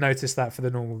 really? I didn't notice that for the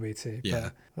normal BT.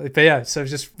 Yeah. But yeah, so it was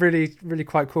just really, really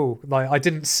quite cool. Like, I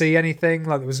didn't see anything.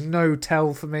 Like, there was no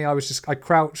tell for me. I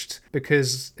crouched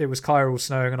because it was Cairo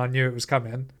snowing and I knew it was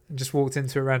coming and just walked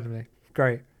into it randomly.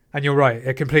 Great. And you're right,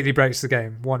 it completely breaks the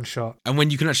game. One shot. And when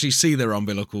you can actually see their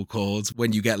umbilical cords,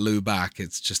 when you get Lou back,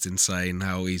 it's just insane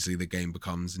how easy the game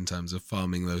becomes in terms of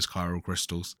farming those chiral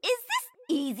crystals. Is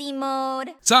this easy mode?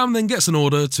 Sam then gets an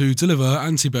order to deliver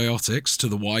antibiotics to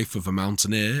the wife of a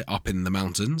mountaineer up in the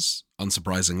mountains,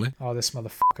 unsurprisingly. Oh, this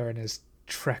motherfucker and his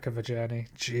trek of a journey.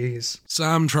 Jeez.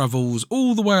 Sam travels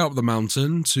all the way up the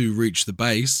mountain to reach the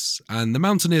base, and the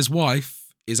mountaineer's wife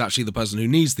is actually the person who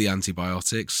needs the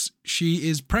antibiotics. She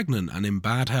is pregnant and in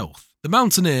bad health. The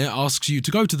mountaineer asks you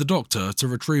to go to the doctor to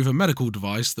retrieve a medical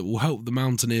device that will help the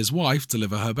mountaineer's wife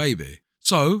deliver her baby.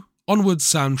 So, onwards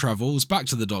Sam travels back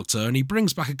to the doctor, and he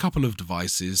brings back a couple of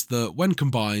devices that, when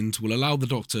combined, will allow the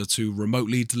doctor to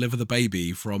remotely deliver the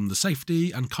baby from the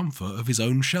safety and comfort of his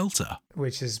own shelter.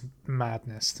 Which is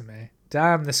madness to me.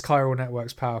 Damn, this chiral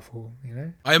network's powerful, you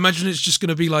know? I imagine it's just going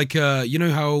to be like, you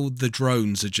know how the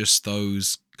drones are just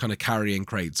those kind of carrying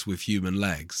crates with human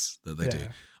legs that they do?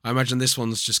 I imagine this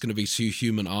one's just going to be 2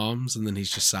 human arms, and then he's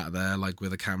just sat there like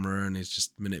with a camera and he's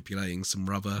just manipulating some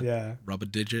rubber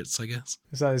digits, I guess.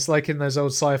 It's like in those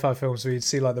old sci-fi films where you'd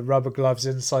see like the rubber gloves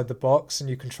inside the box and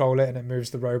you control it and it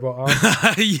moves the robot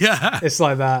arm. Yeah. It's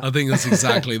like that. I think that's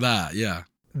exactly that, yeah.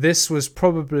 This was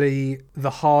probably the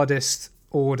hardest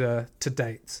order to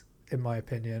date, in my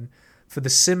opinion, for the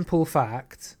simple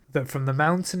fact that from the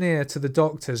mountaineer to the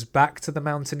doctors back to the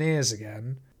mountaineers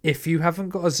again, if you haven't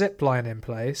got a zip line in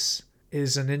place,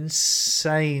 is an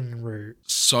insane route.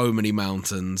 So many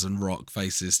mountains and rock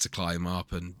faces to climb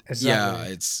up, and yeah,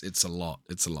 it's a lot.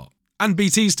 It's a lot. And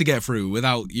BTs to get through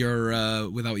without your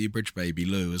bridge baby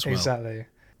Lou as well. Exactly.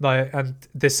 Like, and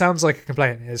this sounds like a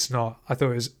complaint. It's not. I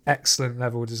thought it was excellent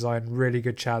level design, really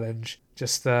good challenge.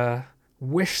 Just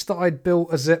wish that I'd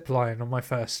built a zip line on my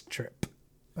first trip.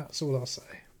 That's all I'll say.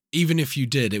 Even if you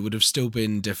did, it would have still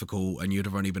been difficult, and you'd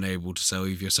have only been able to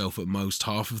save yourself at most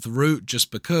half of the route,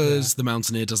 just because the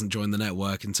mountaineer doesn't join the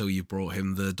network until you've brought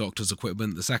him the doctor's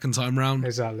equipment the second time round.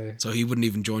 Exactly. So he wouldn't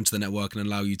even join to the network and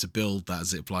allow you to build that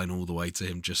zip line all the way to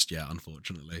him just yet,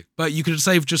 unfortunately. But you could have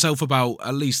saved yourself about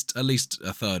at least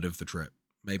a third of the trip,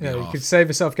 maybe half. You could save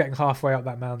yourself getting halfway up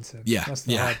that mountain. Yeah, that's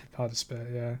the hardest bit.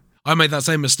 Yeah. I made that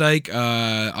same mistake.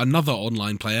 Another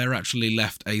online player actually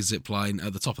left a zip line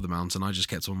at the top of the mountain. I just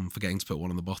kept on forgetting to put one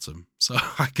on the bottom. So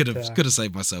I could have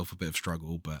saved myself a bit of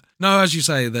struggle. But no, as you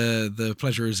say, the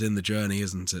pleasure is in the journey,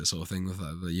 isn't it? Sort of thing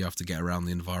that you have to get around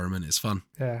the environment. It's fun.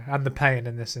 Yeah, and the pain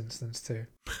in this instance too.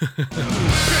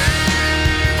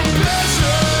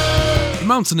 The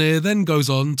mountaineer then goes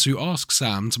on to ask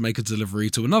Sam to make a delivery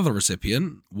to another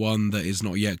recipient, one that is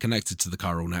not yet connected to the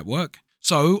chiral network.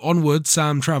 So, onward,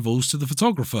 Sam travels to the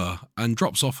photographer and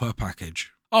drops off her package.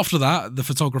 After that, the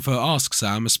photographer asks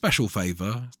Sam a special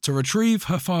favour to retrieve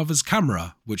her father's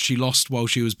camera, which she lost while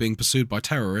she was being pursued by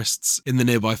terrorists in the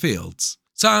nearby fields.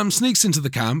 Sam sneaks into the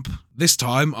camp, this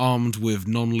time armed with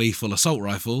non-lethal assault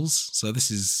rifles, so this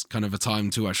is kind of a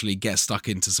time to actually get stuck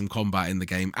into some combat in the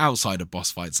game outside of boss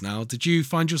fights now. Did you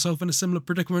find yourself in a similar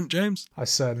predicament, James? I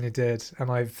certainly did, and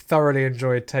I've thoroughly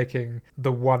enjoyed taking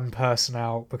the one person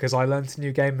out because I learnt a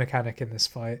new game mechanic in this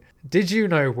fight. Did you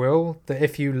know, Will, that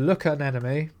if you look at an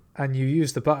enemy and you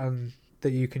use the button that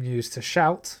you can use to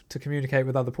shout, to communicate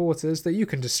with other porters, that you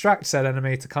can distract said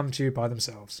enemy to come to you by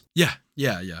themselves? Yeah.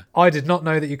 I did not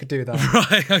know that you could do that.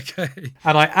 Right, okay.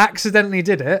 And I accidentally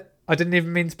did it. I didn't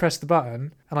even mean to press the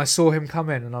button, and I saw him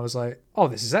come in, and I was like, oh,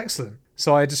 this is excellent.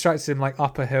 So I distracted him like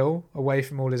up a hill, away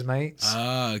from all his mates.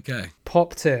 Ah, okay.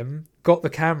 Popped him, got the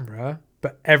camera,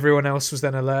 but everyone else was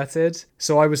then alerted.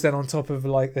 So I was then on top of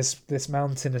like this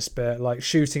mountainous bit, like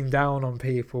shooting down on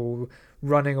people,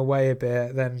 running away a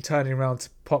bit, then turning around to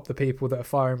pop the people that are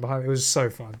firing behind. It was so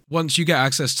fun. Once you get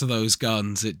access to those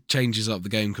guns, it changes up the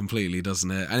game completely, doesn't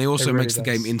it? And it also It really makes the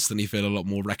does. game instantly feel a lot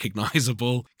more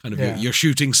recognisable. Kind of, Yeah. you're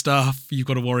shooting stuff, you've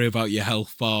got to worry about your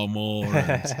health far more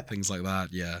and things like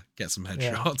that. Yeah, get some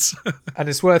headshots. And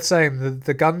it's worth saying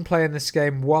the gunplay in this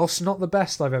game, whilst not the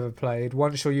best I've ever played,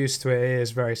 once you're used to it, it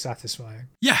is very satisfying.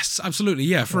 Yes, absolutely.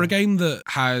 Yeah, for a game that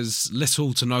has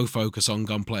little to no focus on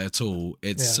gunplay at all,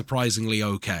 it's surprisingly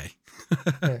okay.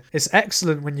 Yeah. It's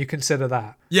excellent when you consider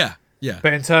that. Yeah.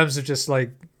 But in terms of just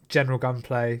like general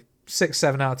gunplay, 6,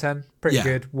 7 out of 10, pretty Yeah,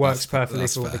 good. Works perfectly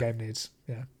that's for what the fair. game needs.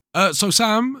 Yeah. So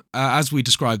Sam, as we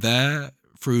described there,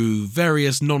 through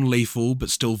various non-lethal but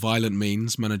still violent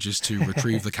means, manages to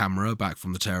retrieve the camera back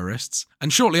from the terrorists.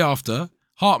 And shortly after,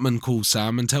 Hartman calls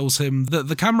Sam and tells him that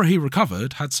the camera he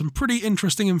recovered had some pretty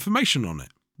interesting information on it.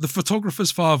 The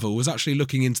photographer's father was actually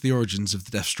looking into the origins of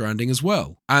the Death Stranding as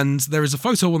well, and there is a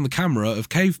photo on the camera of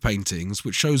cave paintings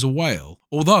which shows a whale,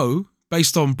 although,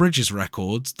 based on Bridges'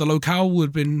 records, the locale would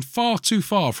have been far too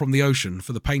far from the ocean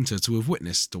for the painter to have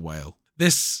witnessed a whale.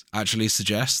 This actually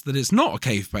suggests that it's not a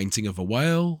cave painting of a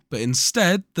whale, but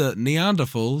instead that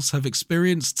Neanderthals have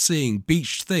experienced seeing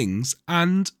beached things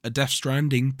and a Death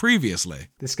Stranding previously.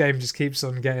 This game just keeps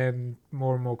on getting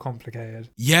more and more complicated.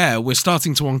 Yeah, we're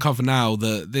starting to uncover now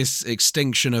that this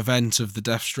extinction event of the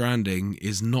Death Stranding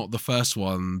is not the first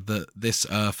one that this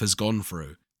Earth has gone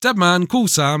through. Deadman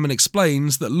calls Sam and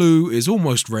explains that Lou is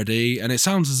almost ready, and it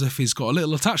sounds as if he's got a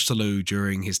little attached to Lou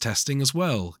during his testing as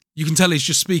well. You can tell he's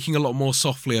just speaking a lot more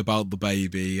softly about the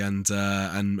baby and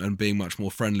being much more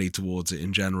friendly towards it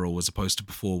in general, as opposed to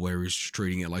before where he was just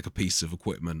treating it like a piece of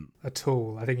equipment. A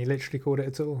tool. I think he literally called it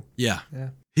a tool. Yeah. Yeah.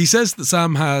 He says that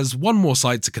Sam has one more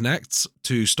site to connect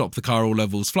to stop the chiral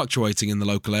levels fluctuating in the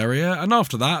local area, and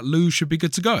after that, Lou should be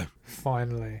good to go.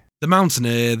 Finally. The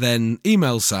mountaineer then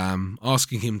emails Sam,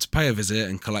 asking him to pay a visit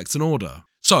and collect an order.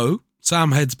 So,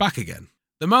 Sam heads back again.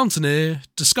 The mountaineer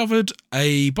discovered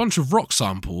a bunch of rock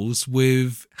samples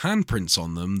with handprints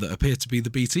on them that appear to be the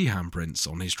BT handprints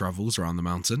on his travels around the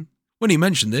mountain. When he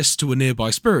mentioned this to a nearby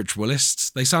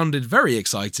spiritualist, they sounded very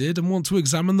excited and want to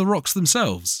examine the rocks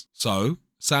themselves. So,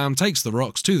 Sam takes the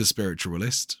rocks to the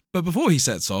spiritualist, but before he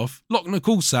sets off, Lochner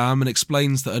calls Sam and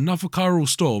explains that another chiral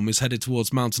storm is headed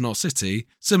towards Mountain Knot City,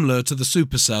 similar to the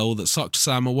supercell that sucked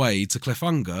Sam away to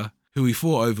Cliffhanger, who he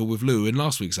fought over with Lou in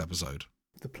last week's episode.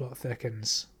 The plot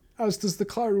thickens. As does the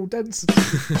chiral density.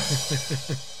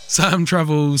 Sam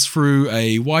travels through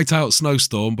a whiteout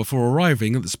snowstorm before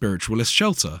arriving at the spiritualist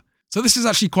shelter. So this is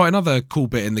actually quite another cool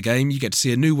bit in the game. You get to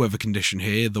see a new weather condition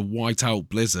here, the whiteout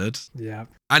blizzard. Yeah.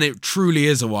 And it truly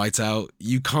is a whiteout.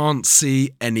 You can't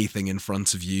see anything in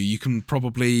front of you. You can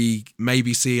probably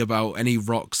maybe see about any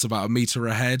rocks about a meter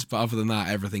ahead, but other than that,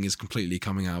 everything is completely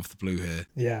coming out of the blue here.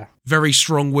 Yeah. Very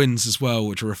strong winds as well,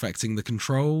 which are affecting the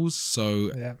controls.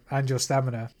 So Yeah. And your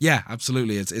stamina. yeah,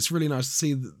 absolutely. It's really nice to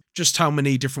see just how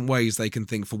many different ways they can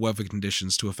think for weather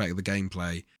conditions to affect the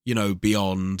gameplay, you know,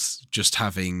 beyond just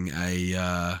having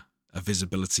a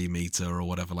visibility meter or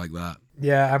whatever like that.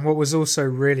 Yeah, and what was also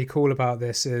really cool about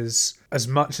this is, as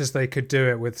much as they could do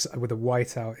it with a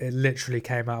whiteout, it literally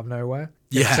came out of nowhere.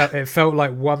 Yeah. It felt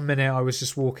like 1 minute I was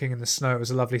just walking in the snow, it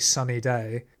was a lovely sunny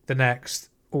day. The next,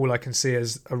 all I can see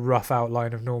is a rough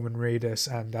outline of Norman Reedus,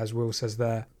 and as Will says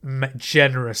there,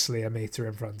 generously a meter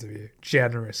in front of you.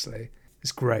 Generously.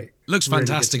 It's great. Looks Really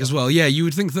fantastic good as stuff. well. Yeah, you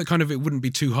would think that kind of it wouldn't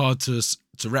be too hard to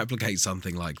replicate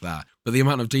something like that. But the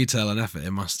amount of detail and effort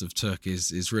it must have took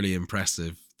is really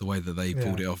impressive, the way that they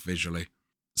pulled it off visually.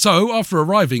 So, after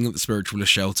arriving at the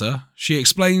spiritualist shelter, she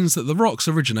explains that the rocks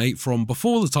originate from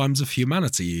before the times of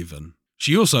humanity even.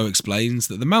 She also explains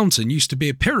that the mountain used to be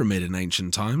a pyramid in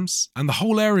ancient times, and the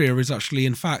whole area is actually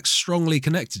in fact strongly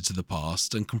connected to the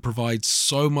past and can provide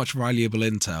so much valuable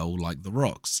intel like the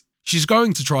rocks. She's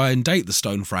going to try and date the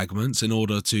stone fragments in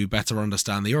order to better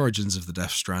understand the origins of the Death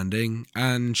Stranding,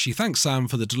 and she thanks Sam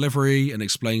for the delivery and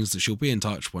explains that she'll be in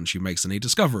touch once she makes any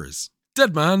discoveries.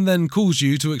 Deadman then calls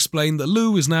you to explain that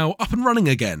Lou is now up and running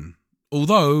again,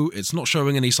 although it's not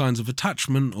showing any signs of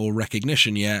attachment or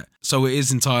recognition yet, so it is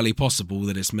entirely possible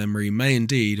that its memory may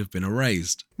indeed have been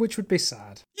erased. Which would be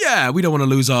sad. Yeah, we don't want to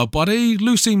lose our buddy.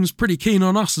 Lou seems pretty keen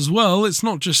on us as well. It's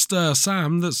not just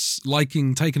Sam that's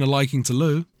taking a liking to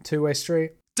Lou. Two-way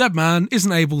street. Deadman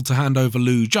isn't able to hand over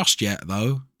Lou just yet,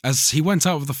 though, as he went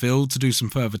out of the field to do some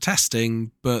further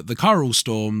testing, but the chiral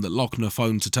storm that Lochner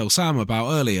phoned to tell Sam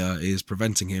about earlier is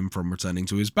preventing him from returning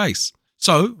to his base.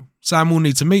 So, Sam will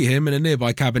need to meet him in a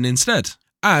nearby cabin instead.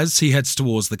 As he heads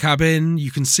towards the cabin,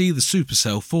 you can see the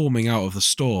supercell forming out of the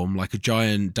storm like a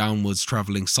giant downwards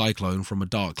travelling cyclone from a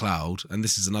dark cloud, and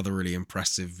this is another really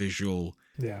impressive visual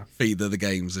feat that the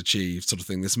game's achieved, sort of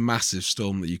thing. This massive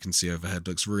storm that you can see overhead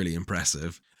looks really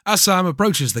impressive. As Sam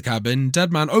approaches the cabin,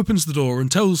 Deadman opens the door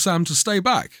and tells Sam to stay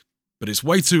back, but it's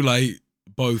way too late.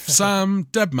 Both Sam,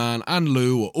 Deadman, and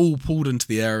Lou are all pulled into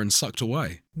the air and sucked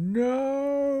away.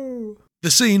 No! The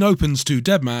scene opens to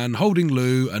Deadman holding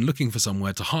Lou and looking for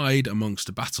somewhere to hide amongst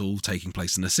a battle taking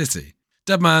place in a city.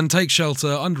 Deadman takes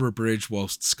shelter under a bridge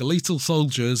whilst skeletal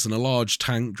soldiers and a large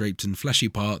tank draped in fleshy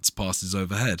parts passes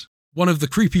overhead. One of the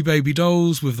creepy baby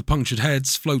dolls with the punctured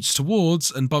heads floats towards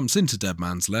and bumps into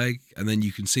Deadman's leg, and then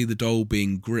you can see the doll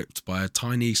being gripped by a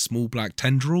tiny small black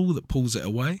tendril that pulls it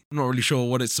away. I'm not really sure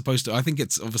what it's supposed to... I think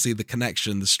it's obviously the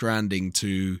connection, the stranding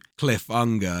to Cliff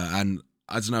Unger, and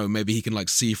I don't know, maybe he can like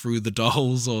see through the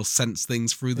dolls or sense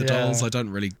things through the dolls. I don't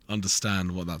really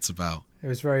understand what that's about. It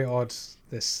was very odd,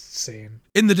 this scene.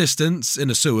 In the distance, in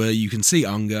a sewer, you can see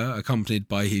Unger accompanied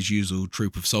by his usual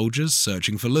troop of soldiers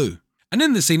searching for Lou. And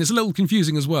in this scene, it's a little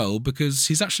confusing as well, because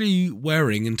he's actually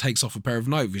wearing and takes off a pair of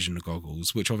night vision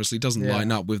goggles, which obviously doesn't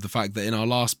line up with the fact that in our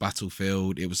last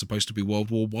battlefield, it was supposed to be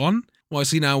World War I. Why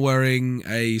is he now wearing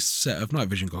a set of night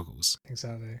vision goggles?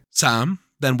 Exactly. Sam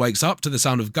then wakes up to the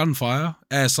sound of gunfire,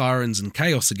 air sirens, and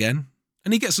chaos again,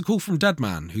 and he gets a call from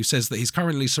Deadman, who says that he's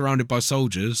currently surrounded by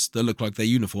soldiers that look like their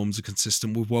uniforms are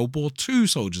consistent with World War II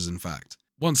soldiers, in fact.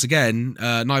 Once again,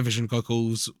 night vision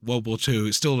goggles, World War II,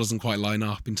 it still doesn't quite line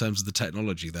up in terms of the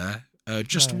technology there.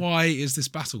 Why is this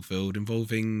battlefield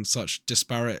involving such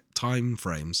disparate time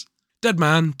frames?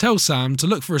 Deadman tells Sam to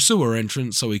look for a sewer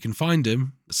entrance so he can find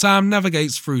him. Sam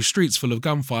navigates through streets full of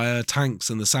gunfire, tanks,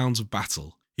 and the sounds of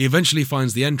battle. He eventually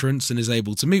finds the entrance and is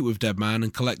able to meet with Deadman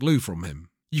and collect Lou from him.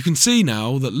 You can see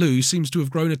now that Lou seems to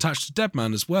have grown attached to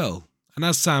Deadman as well. And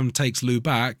as Sam takes Lou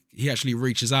back, he actually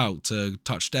reaches out to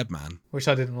touch Deadman. Which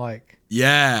I didn't like.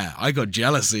 Yeah, I got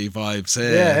jealousy vibes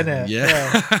here. Yeah, innit?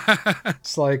 Yeah.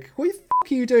 It's like, what the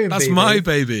f*** are you doing, That's baby? my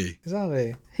baby.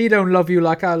 Exactly. He don't love you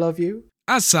like I love you.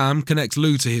 As Sam connects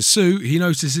Lou to his suit, he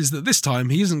notices that this time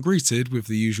he isn't greeted with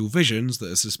the usual visions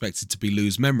that are suspected to be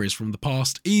Lou's memories from the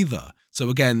past either. So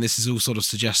again, this is all sort of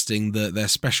suggesting that their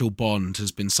special bond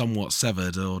has been somewhat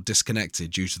severed or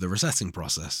disconnected due to the resetting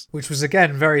process. Which was,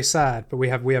 again, very sad, but we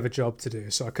have a job to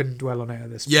do, so I couldn't dwell on it at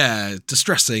this point. Yeah,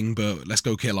 distressing, but let's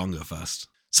go kill Unger first.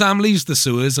 Sam leaves the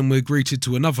sewers and we're greeted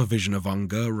to another vision of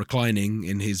Unger reclining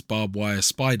in his barbed wire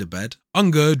spider bed.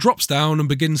 Unger drops down and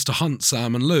begins to hunt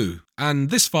Sam and Lou. And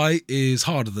this fight is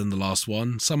harder than the last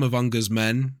one. Some of Unger's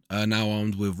men are now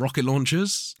armed with rocket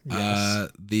launchers.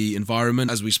 Yes. The environment,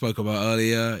 as we spoke about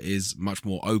earlier, is much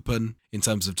more open in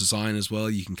terms of design as well.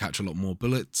 You can catch a lot more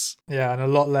bullets. Yeah, and a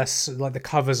lot less, like the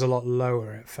cover's a lot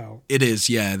lower, it felt. It is,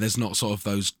 yeah. There's not sort of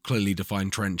those clearly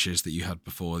defined trenches that you had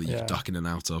before that you could duck in and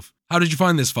out of. How did you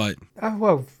find this fight?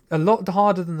 Well, a lot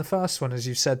harder than the first one, as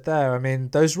you said there. I mean,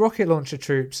 those rocket launcher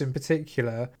troops in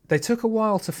particular, they took a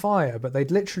while to fire, but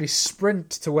they'd literally sprint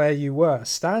to where you were,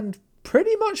 stand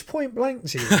pretty much point blank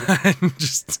to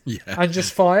you, and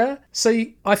just fire. So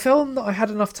I felt that I had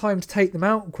enough time to take them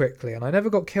out quickly, and I never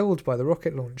got killed by the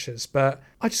rocket launchers, but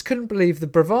I just couldn't believe the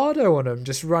bravado on them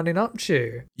just running up to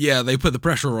you. Yeah, they put the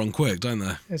pressure on quick, don't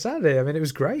they? Exactly. I mean, it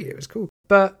was great. It was cool.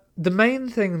 But the main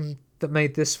thing that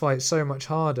made this fight so much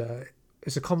harder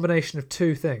is a combination of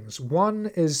two things.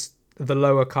 One is the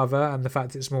lower cover and the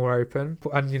fact it's more open,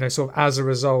 and sort of as a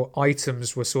result,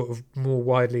 items were sort of more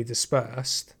widely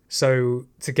dispersed. So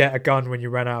to get a gun when you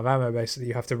run out of ammo, basically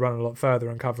you have to run a lot further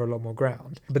and cover a lot more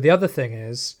ground. But the other thing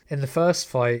is, in the first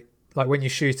fight, like when you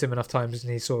shoot him enough times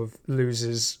and he sort of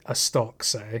loses a stock,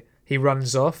 say, he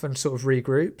runs off and sort of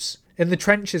regroups. In the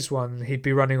trenches one, he'd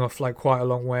be running off like quite a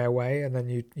long way away, and then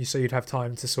you'd have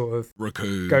time to sort of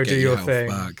recoup, go get do your health thing.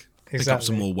 Back, exactly. Pick up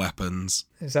some more weapons.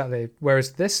 Exactly.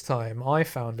 Whereas this time, I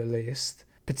found at least,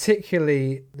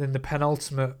 particularly in the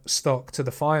penultimate stock to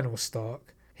the final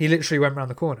stock, he literally went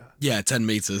round the corner. Yeah, 10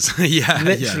 meters. Yeah.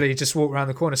 Literally just walked around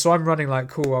the corner. So I'm running like,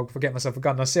 cool, I'll get myself a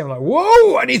gun. And I see him like,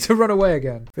 whoa, I need to run away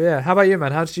again. But yeah, how about you,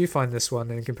 man? How did you find this one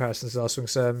in comparison to the last one?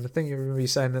 So I think you remember you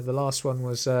saying that the last one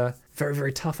was very,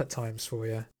 very tough at times for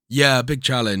you. Yeah, big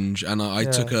challenge. And I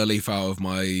took a leaf out of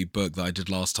my book that I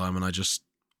did last time and I just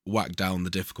whack down the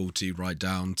difficulty right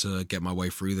down to get my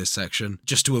way through this section,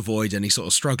 just to avoid any sort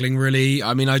of struggling, really.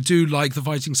 I mean, I do like the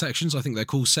fighting sections. I think they're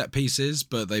cool set pieces,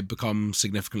 but they become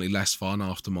significantly less fun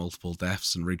after multiple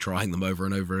deaths and retrying them over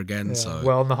and over again. Yeah. So,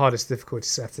 well, on the hardest difficulty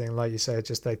setting, like you say,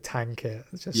 just they tank it.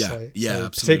 Absolutely.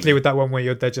 Particularly with that one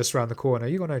where they're just around the corner,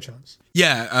 you got no chance.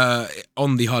 Yeah,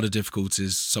 on the harder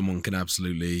difficulties, someone can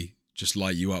absolutely just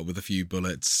light you up with a few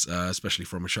bullets, especially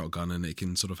from a shotgun, and it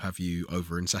can sort of have you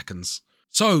over in seconds.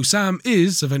 So Sam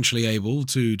is eventually able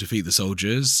to defeat the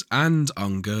soldiers and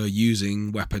Unger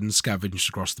using weapons scavenged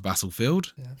across the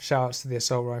battlefield. Yeah. Shout outs to the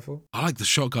assault rifle. I like the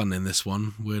shotgun in this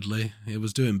one, weirdly. It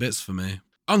was doing bits for me.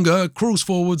 Unger crawls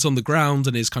forwards on the ground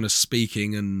and is kind of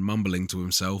speaking and mumbling to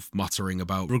himself, muttering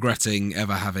about regretting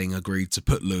ever having agreed to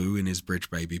put Lou in his bridge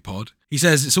baby pod. He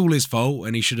says it's all his fault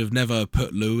and he should have never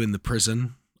put Lou in the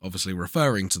prison, obviously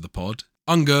referring to the pod.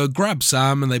 Unger grabs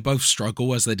Sam and they both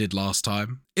struggle as they did last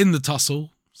time. In the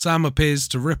tussle, Sam appears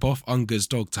to rip off Unger's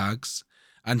dog tags,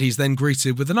 and he's then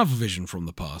greeted with another vision from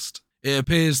the past. It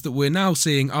appears that we're now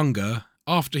seeing Unger,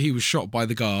 after he was shot by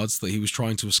the guards that he was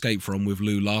trying to escape from with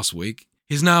Lou last week.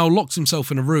 He's now locked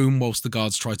himself in a room whilst the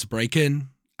guards try to break in,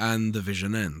 and the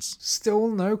vision ends. Still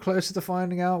no closer to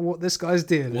finding out what this guy's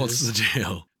deal is. What's the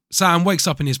deal? Sam wakes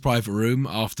up in his private room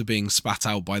after being spat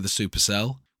out by the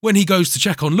supercell. When he goes to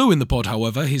check on Lou in the pod,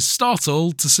 however, he's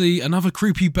startled to see another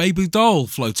creepy baby doll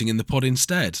floating in the pod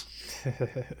instead.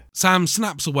 Sam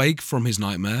snaps awake from his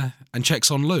nightmare and checks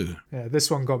on Lou. Yeah,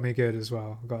 this one got me good as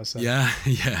well, I've got to say. Yeah.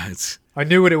 I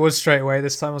knew what it was straight away.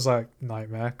 This time I was like,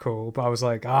 nightmare, cool. But I was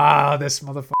like, this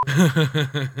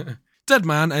motherfucker. Dead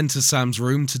Man enters Sam's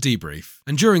room to debrief,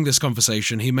 and during this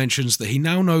conversation he mentions that he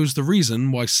now knows the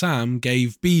reason why Sam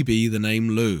gave BB the name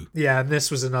Lou. Yeah, and this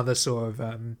was another sort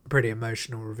of pretty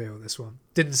emotional reveal, this one.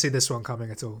 Didn't see this one coming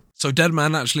at all. So Dead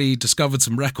Man actually discovered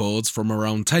some records from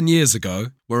around 10 years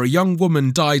ago where a young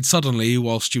woman died suddenly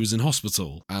whilst she was in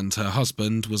hospital, and her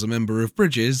husband was a member of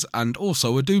Bridges and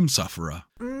also a Doom sufferer.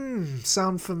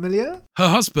 Sound familiar? Her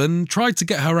husband tried to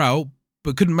get her out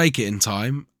but couldn't make it in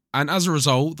time, and as a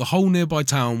result, the whole nearby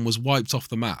town was wiped off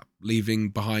the map, leaving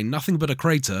behind nothing but a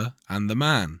crater and the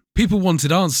man. People wanted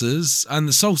answers, and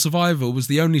the sole survivor was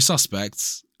the only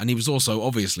suspect, and he was also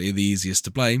obviously the easiest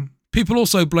to blame. People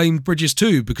also blamed Bridges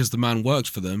too because the man worked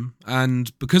for them,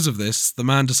 and because of this, the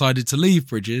man decided to leave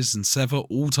Bridges and sever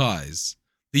all ties.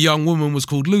 The young woman was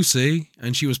called Lucy,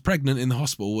 and she was pregnant in the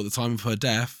hospital at the time of her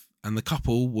death, and the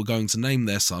couple were going to name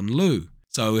their son Lou.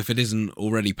 So if it isn't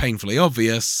already painfully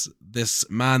obvious, this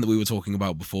man that we were talking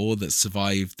about before that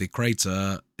survived the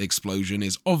crater explosion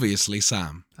is obviously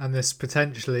Sam. And this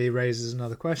potentially raises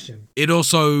another question. It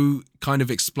also kind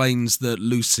of explains that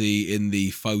Lucy in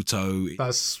the photo...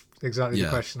 That's exactly the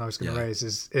question I was going to raise.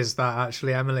 Is that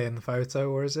actually Emily in the photo,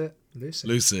 or is it Lucy?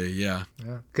 Lucy, yeah.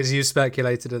 Because you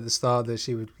speculated at the start that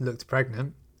she looked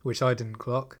pregnant, which I didn't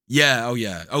clock. Yeah, oh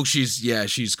yeah. Oh,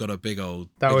 she's got a big old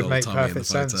That big would old make tummy in the perfect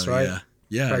photo, sense, right?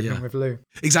 Yeah, Pregnant with Lou.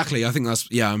 Exactly. I think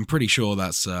I'm pretty sure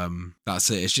that's it.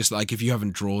 It's just like if you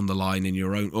haven't drawn the line in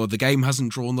your own, or the game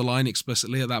hasn't drawn the line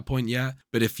explicitly at that point yet,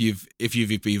 but if you've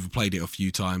either played it a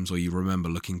few times or you remember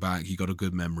looking back, you got a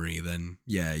good memory, then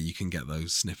yeah, you can get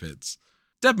those snippets.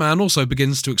 Dead Man also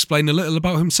begins to explain a little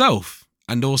about himself.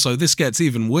 And also, this gets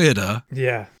even weirder.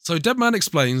 Yeah. So Dead Man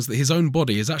explains that his own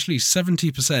body is actually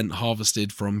 70%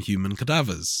 harvested from human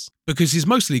cadavers, because he's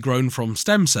mostly grown from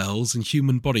stem cells and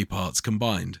human body parts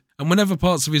combined. And whenever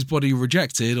parts of his body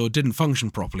rejected or didn't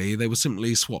function properly, they were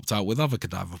simply swapped out with other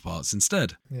cadaver parts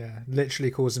instead. Yeah,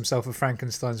 literally calls himself a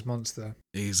Frankenstein's monster.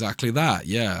 Exactly that,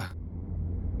 yeah.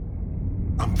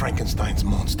 I'm Frankenstein's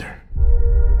monster.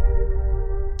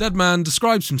 Dead Man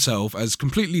describes himself as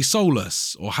completely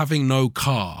soulless, or having no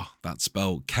car, that's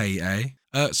spelled K-A.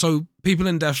 So people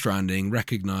in Death Stranding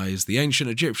recognise the ancient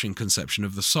Egyptian conception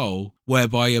of the soul,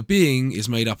 whereby a being is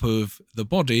made up of the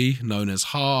body, known as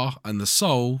Ha, and the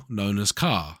soul, known as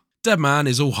Ka. Dead Man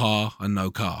is all Ha and no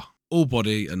Ka. All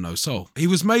body and no soul. He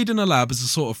was made in a lab as a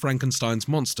sort of Frankenstein's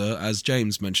monster, as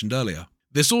James mentioned earlier.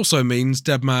 This also means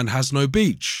Dead Man has no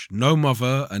beach, no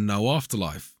mother, and no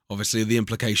afterlife. Obviously, the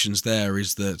implications there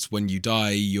is that when you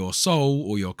die, your soul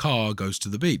or your car goes to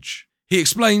the beach. He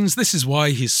explains this is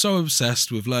why he's so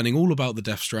obsessed with learning all about the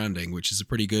Death Stranding, which is a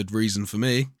pretty good reason for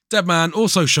me. Dead Man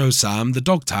also shows Sam the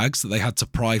dog tags that they had to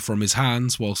pry from his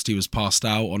hands whilst he was passed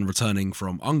out on returning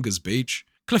from Unger's beach.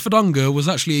 Clifford Unger was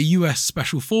actually a US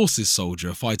Special Forces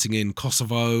soldier fighting in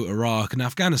Kosovo, Iraq and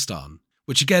Afghanistan.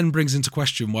 Which again brings into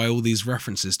question why all these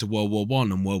references to World War I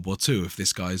and World War II if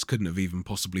this guy couldn't have even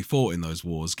possibly fought in those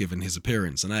wars given his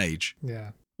appearance and age. Yeah.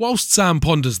 Whilst Sam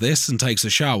ponders this and takes a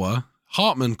shower,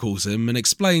 Hartman calls him and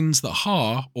explains that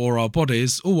Ha, or our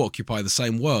bodies, all occupy the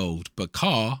same world, but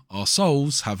Ka, our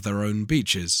souls, have their own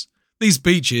beaches. These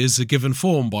beaches are given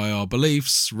form by our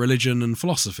beliefs, religion and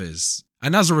philosophies.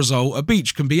 And as a result, a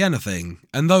beach can be anything,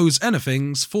 and those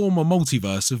anythings form a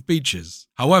multiverse of beaches.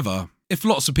 However, if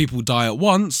lots of people die at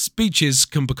once, beaches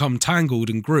can become tangled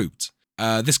and grouped.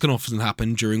 This can often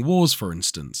happen during wars, for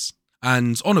instance.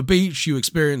 And on a beach, you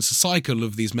experience a cycle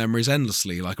of these memories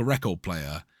endlessly, like a record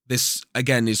player. This,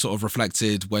 again, is sort of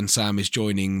reflected when Sam is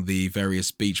joining the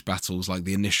various beach battles, like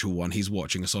the initial one. He's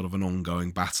watching a sort of an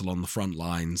ongoing battle on the front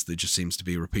lines that just seems to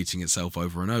be repeating itself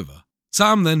over and over.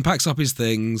 Sam then packs up his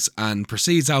things and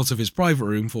proceeds out of his private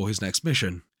room for his next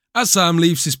mission. As Sam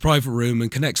leaves his private room and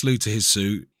connects Lou to his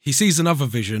suit, he sees another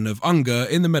vision of Unger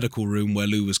in the medical room where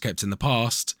Lou was kept in the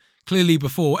past, clearly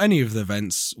before any of the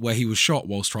events where he was shot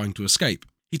whilst trying to escape.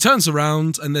 He turns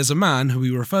around and there's a man who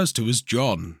he refers to as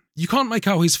John. You can't make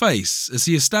out his face as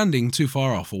he is standing too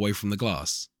far off away from the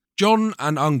glass. John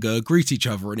and Unger greet each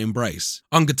other and embrace.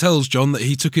 Unger tells John that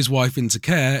he took his wife into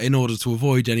care in order to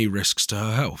avoid any risks to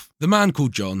her health. The man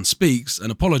called John speaks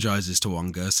and apologises to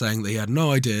Unger, saying that he had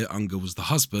no idea Unger was the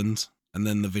husband, and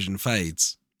then the vision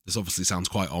fades. This obviously sounds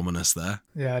quite ominous there.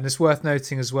 Yeah, and it's worth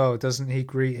noting as well, doesn't he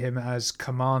greet him as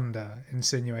Commander,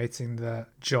 insinuating that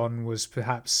John was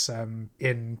perhaps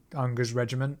in Unger's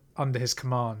regiment, under his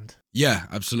command? Yeah,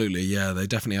 absolutely. Yeah, they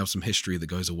definitely have some history that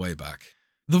goes way back.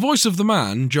 The voice of the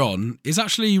man, John, is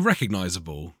actually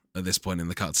recognisable at this point in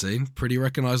the cutscene. Pretty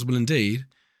recognisable indeed.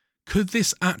 Could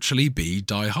this actually be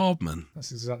Die Hardman?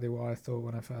 That's exactly what I thought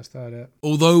when I first heard it.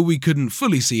 Although we couldn't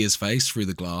fully see his face through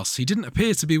the glass, he didn't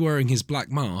appear to be wearing his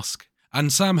black mask.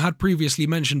 And Sam had previously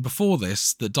mentioned before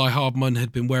this that Die Hardman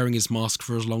had been wearing his mask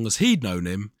for as long as he'd known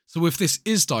him. So if this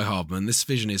is Die Hardman, this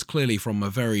vision is clearly from a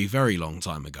very, very long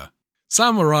time ago.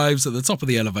 Sam arrives at the top of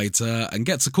the elevator and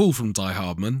gets a call from Die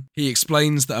Hardman. He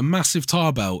explains that a massive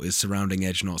tar belt is surrounding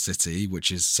Edge Knot City,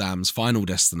 which is Sam's final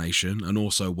destination, and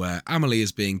also where Amelie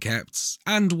is being kept,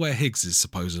 and where Higgs is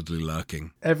supposedly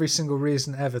lurking. Every single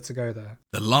reason ever to go there.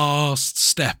 The last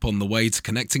step on the way to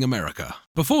connecting America.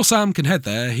 Before Sam can head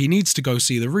there, he needs to go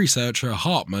see the researcher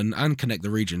Hartman and connect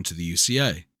the region to the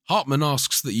UCA. Hartman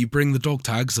asks that you bring the dog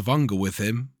tags of Unger with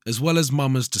him, as well as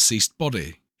Mama's deceased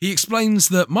body. He explains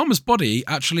that Mama's body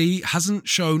actually hasn't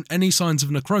shown any signs of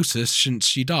necrosis since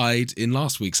she died in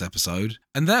last week's episode,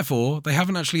 and therefore they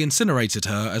haven't actually incinerated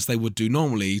her as they would do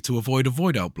normally to avoid a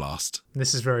void-out blast.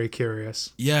 This is very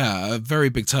curious. Yeah, a very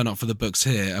big turn-up for the books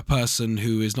here. A person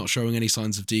who is not showing any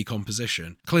signs of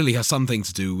decomposition. Clearly has something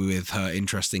to do with her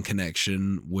interesting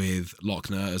connection with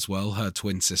Lochner as well, her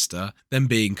twin sister, them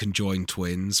being conjoined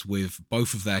twins with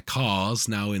both of their cars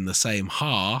now in the same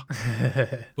ha,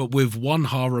 but with one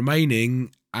ha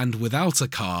remaining and without a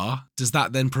car. Does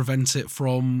that then prevent it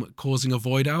from causing a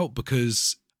void out?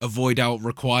 Because a void out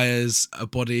requires a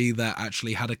body that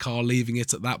actually had a car leaving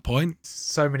it at that point.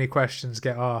 So many questions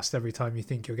get asked every time you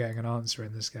think you're getting an answer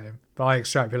in this game. But I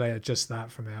extrapolated just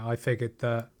that from it. I figured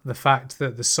that the fact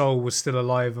that the soul was still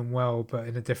alive and well but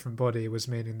in a different body was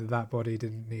meaning that that body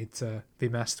didn't need to be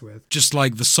messed with. Just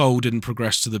like the soul didn't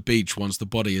progress to the beach once the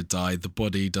body had died, the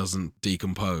body doesn't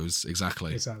decompose.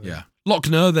 Exactly. Yeah.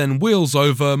 Lochner then wheels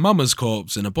over Mama's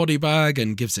corpse in a body bag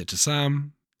and gives it to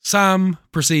Sam. Sam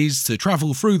proceeds to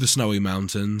travel through the snowy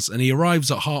mountains, and he arrives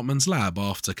at Hartman's lab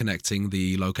after connecting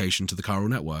the location to the chiral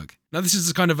network. Now, this is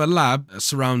a kind of a lab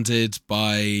surrounded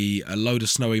by a load of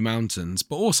snowy mountains,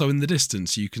 but also in the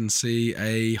distance you can see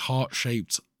a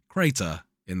heart-shaped crater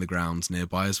in the ground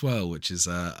nearby as well, which is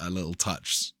a little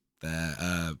touch there,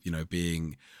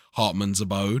 being Hartman's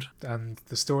abode. And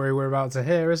the story we're about to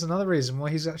hear is another reason why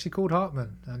he's actually called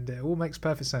Hartman, and it all makes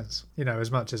perfect sense. As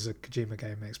much as a Kojima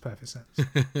game makes perfect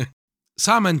sense.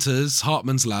 Sam enters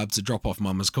Hartman's lab to drop off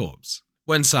Mama's corpse.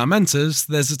 When Sam enters,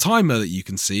 there's a timer that you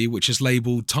can see which is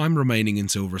labelled time remaining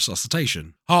until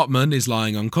resuscitation. Hartman is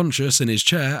lying unconscious in his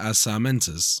chair as Sam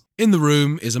enters. In the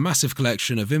room is a massive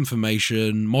collection of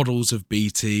information, models of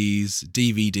BTs,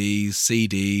 DVDs,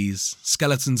 CDs,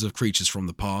 skeletons of creatures from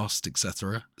the past,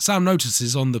 etc. Sam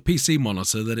notices on the PC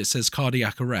monitor that it says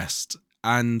cardiac arrest,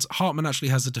 and Hartman actually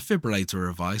has a defibrillator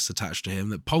device attached to him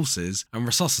that pulses and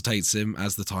resuscitates him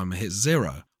as the timer hits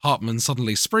 0. Hartman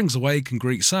suddenly springs awake and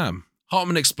greets Sam.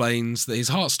 Hartman explains that his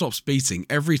heart stops beating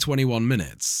every 21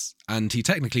 minutes, and he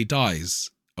technically dies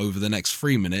over the next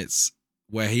 3 minutes,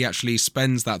 where he actually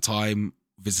spends that time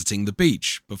visiting the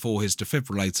beach before his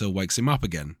defibrillator wakes him up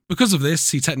again. Because of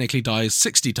this, he technically dies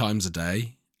 60 times a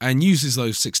day, and uses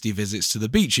those 60 visits to the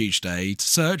beach each day to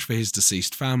search for his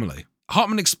deceased family.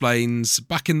 Hartman explains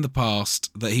back in the past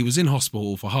that he was in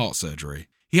hospital for heart surgery.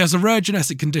 He has a rare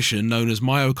genetic condition known as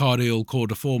myocardial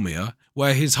chordoformia,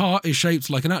 where his heart is shaped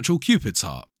like an actual Cupid's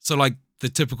heart. So like the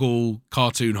typical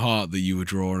cartoon heart that you would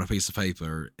draw on a piece of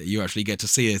paper, you actually get to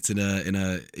see it in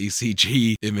a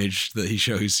ECG image that he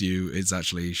shows you. It's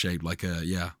actually shaped like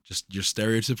just your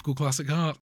stereotypical classic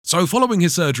heart. So following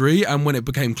his surgery, and when it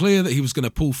became clear that he was going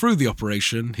to pull through the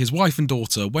operation, his wife and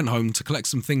daughter went home to collect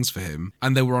some things for him,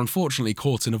 and they were unfortunately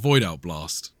caught in a void-out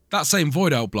blast. That same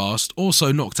void outblast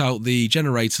also knocked out the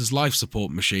generator's life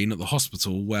support machine at the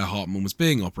hospital where Hartman was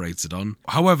being operated on.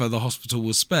 However, the hospital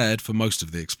was spared for most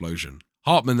of the explosion.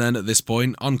 Hartman then, at this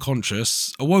point,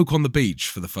 unconscious, awoke on the beach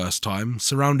for the first time,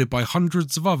 surrounded by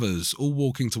hundreds of others, all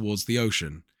walking towards the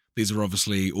ocean. These are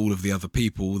obviously all of the other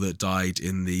people that died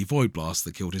in the void blast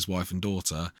that killed his wife and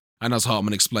daughter. And as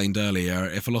Hartman explained earlier,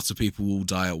 if a lot of people all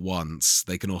die at once,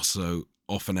 they can also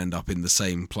often end up in the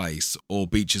same place, or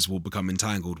beaches will become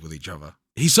entangled with each other.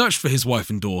 He searched for his wife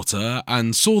and daughter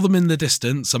and saw them in the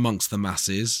distance amongst the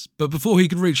masses, but before he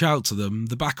could reach out to them,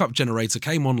 the backup generator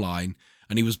came online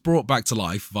and he was brought back to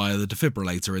life via the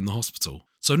defibrillator in the hospital.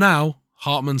 So now,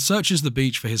 Hartman searches the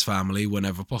beach for his family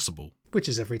whenever possible. Which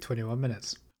is every 21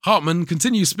 minutes. Hartman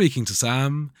continues speaking to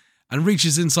Sam and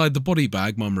reaches inside the body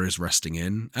bag Mama is resting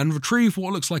in and retrieve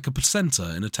what looks like a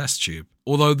placenta in a test tube.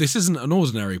 Although this isn't an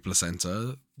ordinary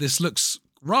placenta, this looks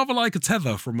rather like a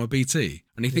tether from a BT,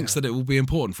 and he thinks that it will be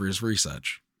important for his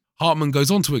research. Hartman goes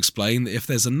on to explain that if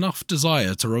there's enough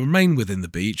desire to remain within the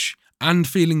beach, and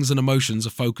feelings and emotions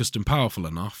are focused and powerful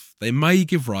enough, they may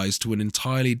give rise to an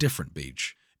entirely different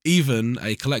beach. Even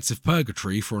a collective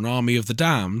purgatory for an army of the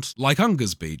damned, like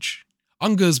Unger's beach.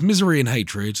 Unger's misery and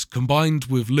hatred, combined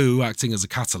with Lou acting as a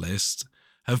catalyst,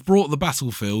 have brought the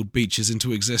battlefield beaches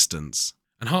into existence.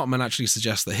 And Hartman actually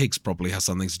suggests that Higgs probably has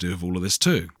something to do with all of this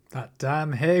too. That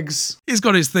damn Higgs. He's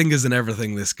got his fingers in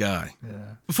everything, this guy.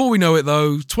 Yeah. Before we know it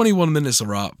though, 21 minutes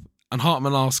are up, and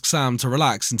Hartman asks Sam to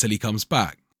relax until he comes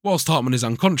back. Whilst Hartman is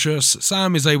unconscious,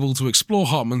 Sam is able to explore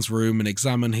Hartman's room and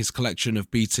examine his collection of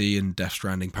BT and Death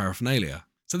Stranding paraphernalia.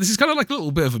 So this is kind of like a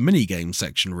little bit of a mini-game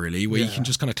section, really, where you can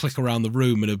just kind of click around the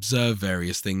room and observe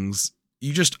various things.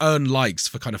 You just earn likes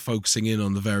for kind of focusing in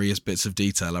on the various bits of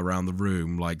detail around the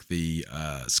room, like the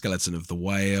skeleton of the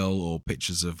whale or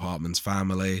pictures of Hartman's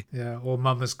family. Yeah, or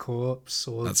Mama's corpse.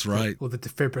 Or That's right. Or the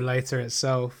defibrillator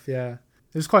itself, yeah.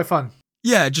 It was quite fun.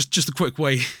 Yeah, just a quick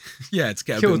way, to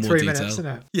get a bit more detail. 3 minutes, isn't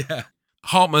it? Yeah.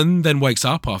 Hartman then wakes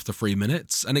up after 3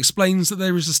 minutes and explains that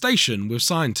there is a station with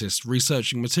scientists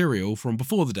researching material from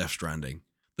before the Death Stranding.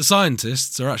 The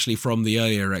scientists are actually from the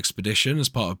earlier expedition as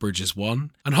part of Bridges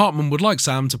 1, and Hartman would like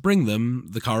Sam to bring them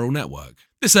the chiral network.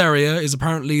 This area is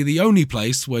apparently the only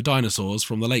place where dinosaurs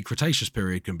from the late Cretaceous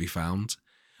period can be found,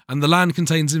 and the land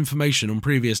contains information on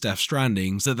previous Death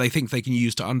Strandings that they think they can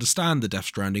use to understand the Death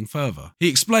Stranding further. He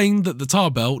explained that the tar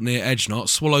belt near Edgenot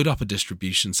swallowed up a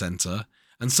distribution centre,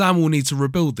 and Sam will need to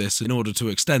rebuild this in order to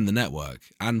extend the network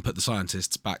and put the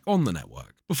scientists back on the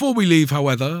network. Before we leave,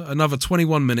 however, another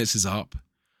 21 minutes is up.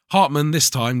 Hartman this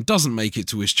time doesn't make it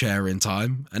to his chair in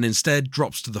time and instead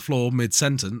drops to the floor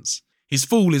mid-sentence. His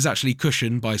fall is actually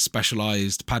cushioned by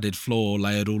specialised padded floor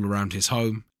layered all around his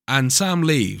home, and Sam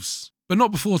leaves. But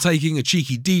not before taking a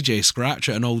cheeky DJ scratch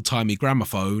at an old-timey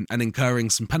gramophone and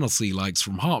incurring some penalty likes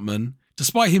from Hartman,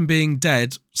 despite him being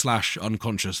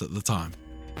dead/unconscious at the time.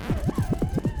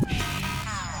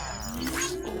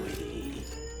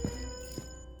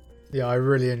 Yeah, I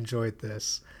really enjoyed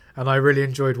this. And I really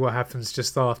enjoyed what happens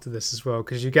just after this as well,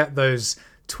 because you get those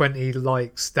 20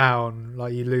 likes down,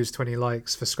 like you lose 20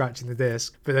 likes for scratching the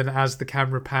disc. But then as the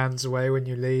camera pans away when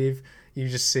you leave, you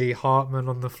just see Hartman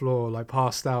on the floor, like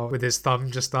passed out with his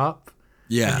thumb just up.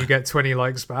 Yeah. And you get 20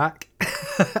 likes back.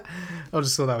 I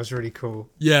just thought that was really cool.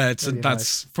 Yeah, really that's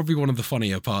nice. Probably one of the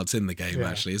funnier parts in the game, Yeah.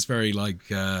 actually. It's very,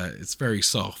 it's very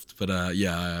soft, but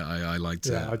I liked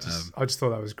it. I just thought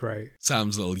that was great.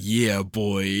 Sam's little yeah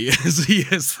boy as he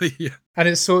is the... And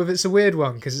it's a weird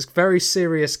one because it's a very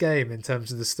serious game in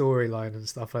terms of the storyline and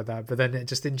stuff like that. But then it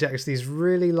just injects these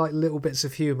really like little bits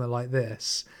of humour like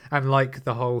this. And like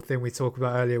the whole thing we talked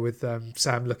about earlier with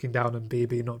Sam looking down and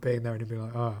BB not being there and him being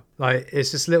like, oh. Like,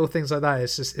 it's just little things like that.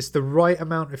 It's the right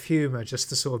amount of humour just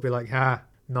to sort of be like,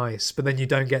 nice. But then you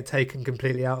don't get taken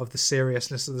completely out of the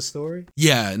seriousness of the story.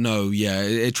 Yeah, no, yeah.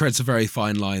 It treads a very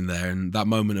fine line there. And that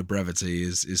moment of brevity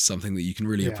is something that you can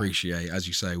really appreciate, as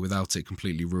you say, without it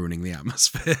completely ruining the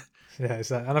atmosphere. Yeah,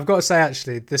 exactly. And I've got to say,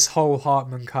 actually, this whole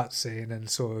Hartman cutscene and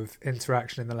sort of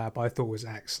interaction in the lab, I thought was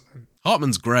excellent.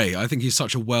 Hartman's great. I think he's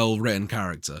such a well-written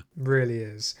character. Really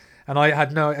is. And I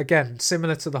had again,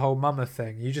 similar to the whole Mama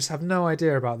thing, you just have no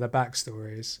idea about their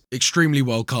backstories. Extremely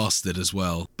well casted as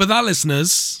well. But that,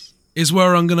 listeners, is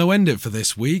where I'm going to end it for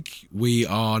this week. We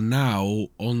are now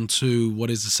on to what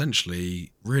is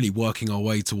essentially really working our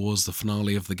way towards the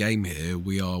finale of the game here.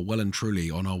 We are well and truly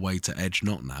on our way to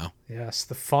Edgenot now. Yes,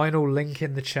 the final link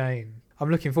in the chain.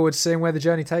 I'm looking forward to seeing where the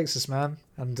journey takes us, man.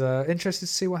 And interested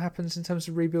to see what happens in terms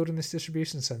of rebuilding this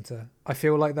distribution centre. I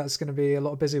feel like that's going to be a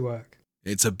lot of busy work.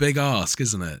 It's a big ask,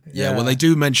 isn't it? Yeah. Well, they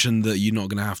do mention that you're not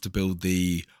going to have to build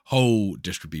the whole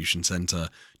distribution centre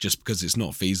just because it's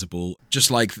not feasible.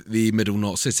 Just like the Middle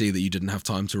Knot City that you didn't have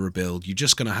time to rebuild, you're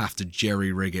just going to have to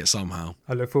jerry-rig it somehow.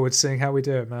 I look forward to seeing how we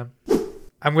do it, man.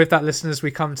 And with that, listeners, we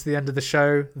come to the end of the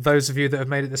show. Those of you that have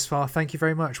made it this far, thank you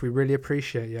very much. We really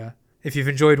appreciate you. If you've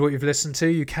enjoyed what you've listened to,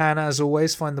 you can, as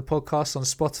always, find the podcast on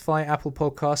Spotify, Apple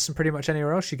Podcasts, and pretty much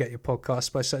anywhere else you get your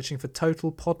podcasts by searching for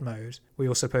Total Pod Mode. We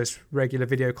also post regular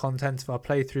video content of our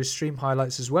playthroughs, stream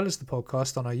highlights, as well as the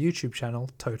podcast on our YouTube channel,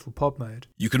 Total Pod Mode.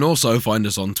 You can also find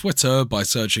us on Twitter by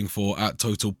searching for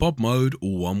 @TotalPodMode,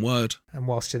 all one word. And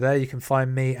whilst you're there, you can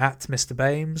find me at Mr.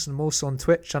 Bames, and I'm also on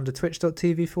Twitch under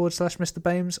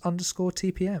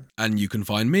twitch.tv/MrBames_TPM. And you can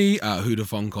find me at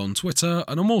Whodafunk on Twitter,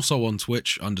 and I'm also on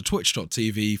Twitch under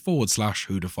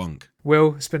twitch.tv/Whodafunk.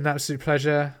 Will, it's been an absolute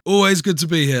pleasure. Always good to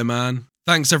be here, man.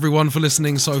 Thanks everyone for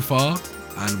listening so far,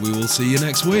 and we will see you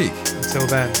next week. Until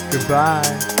then, goodbye.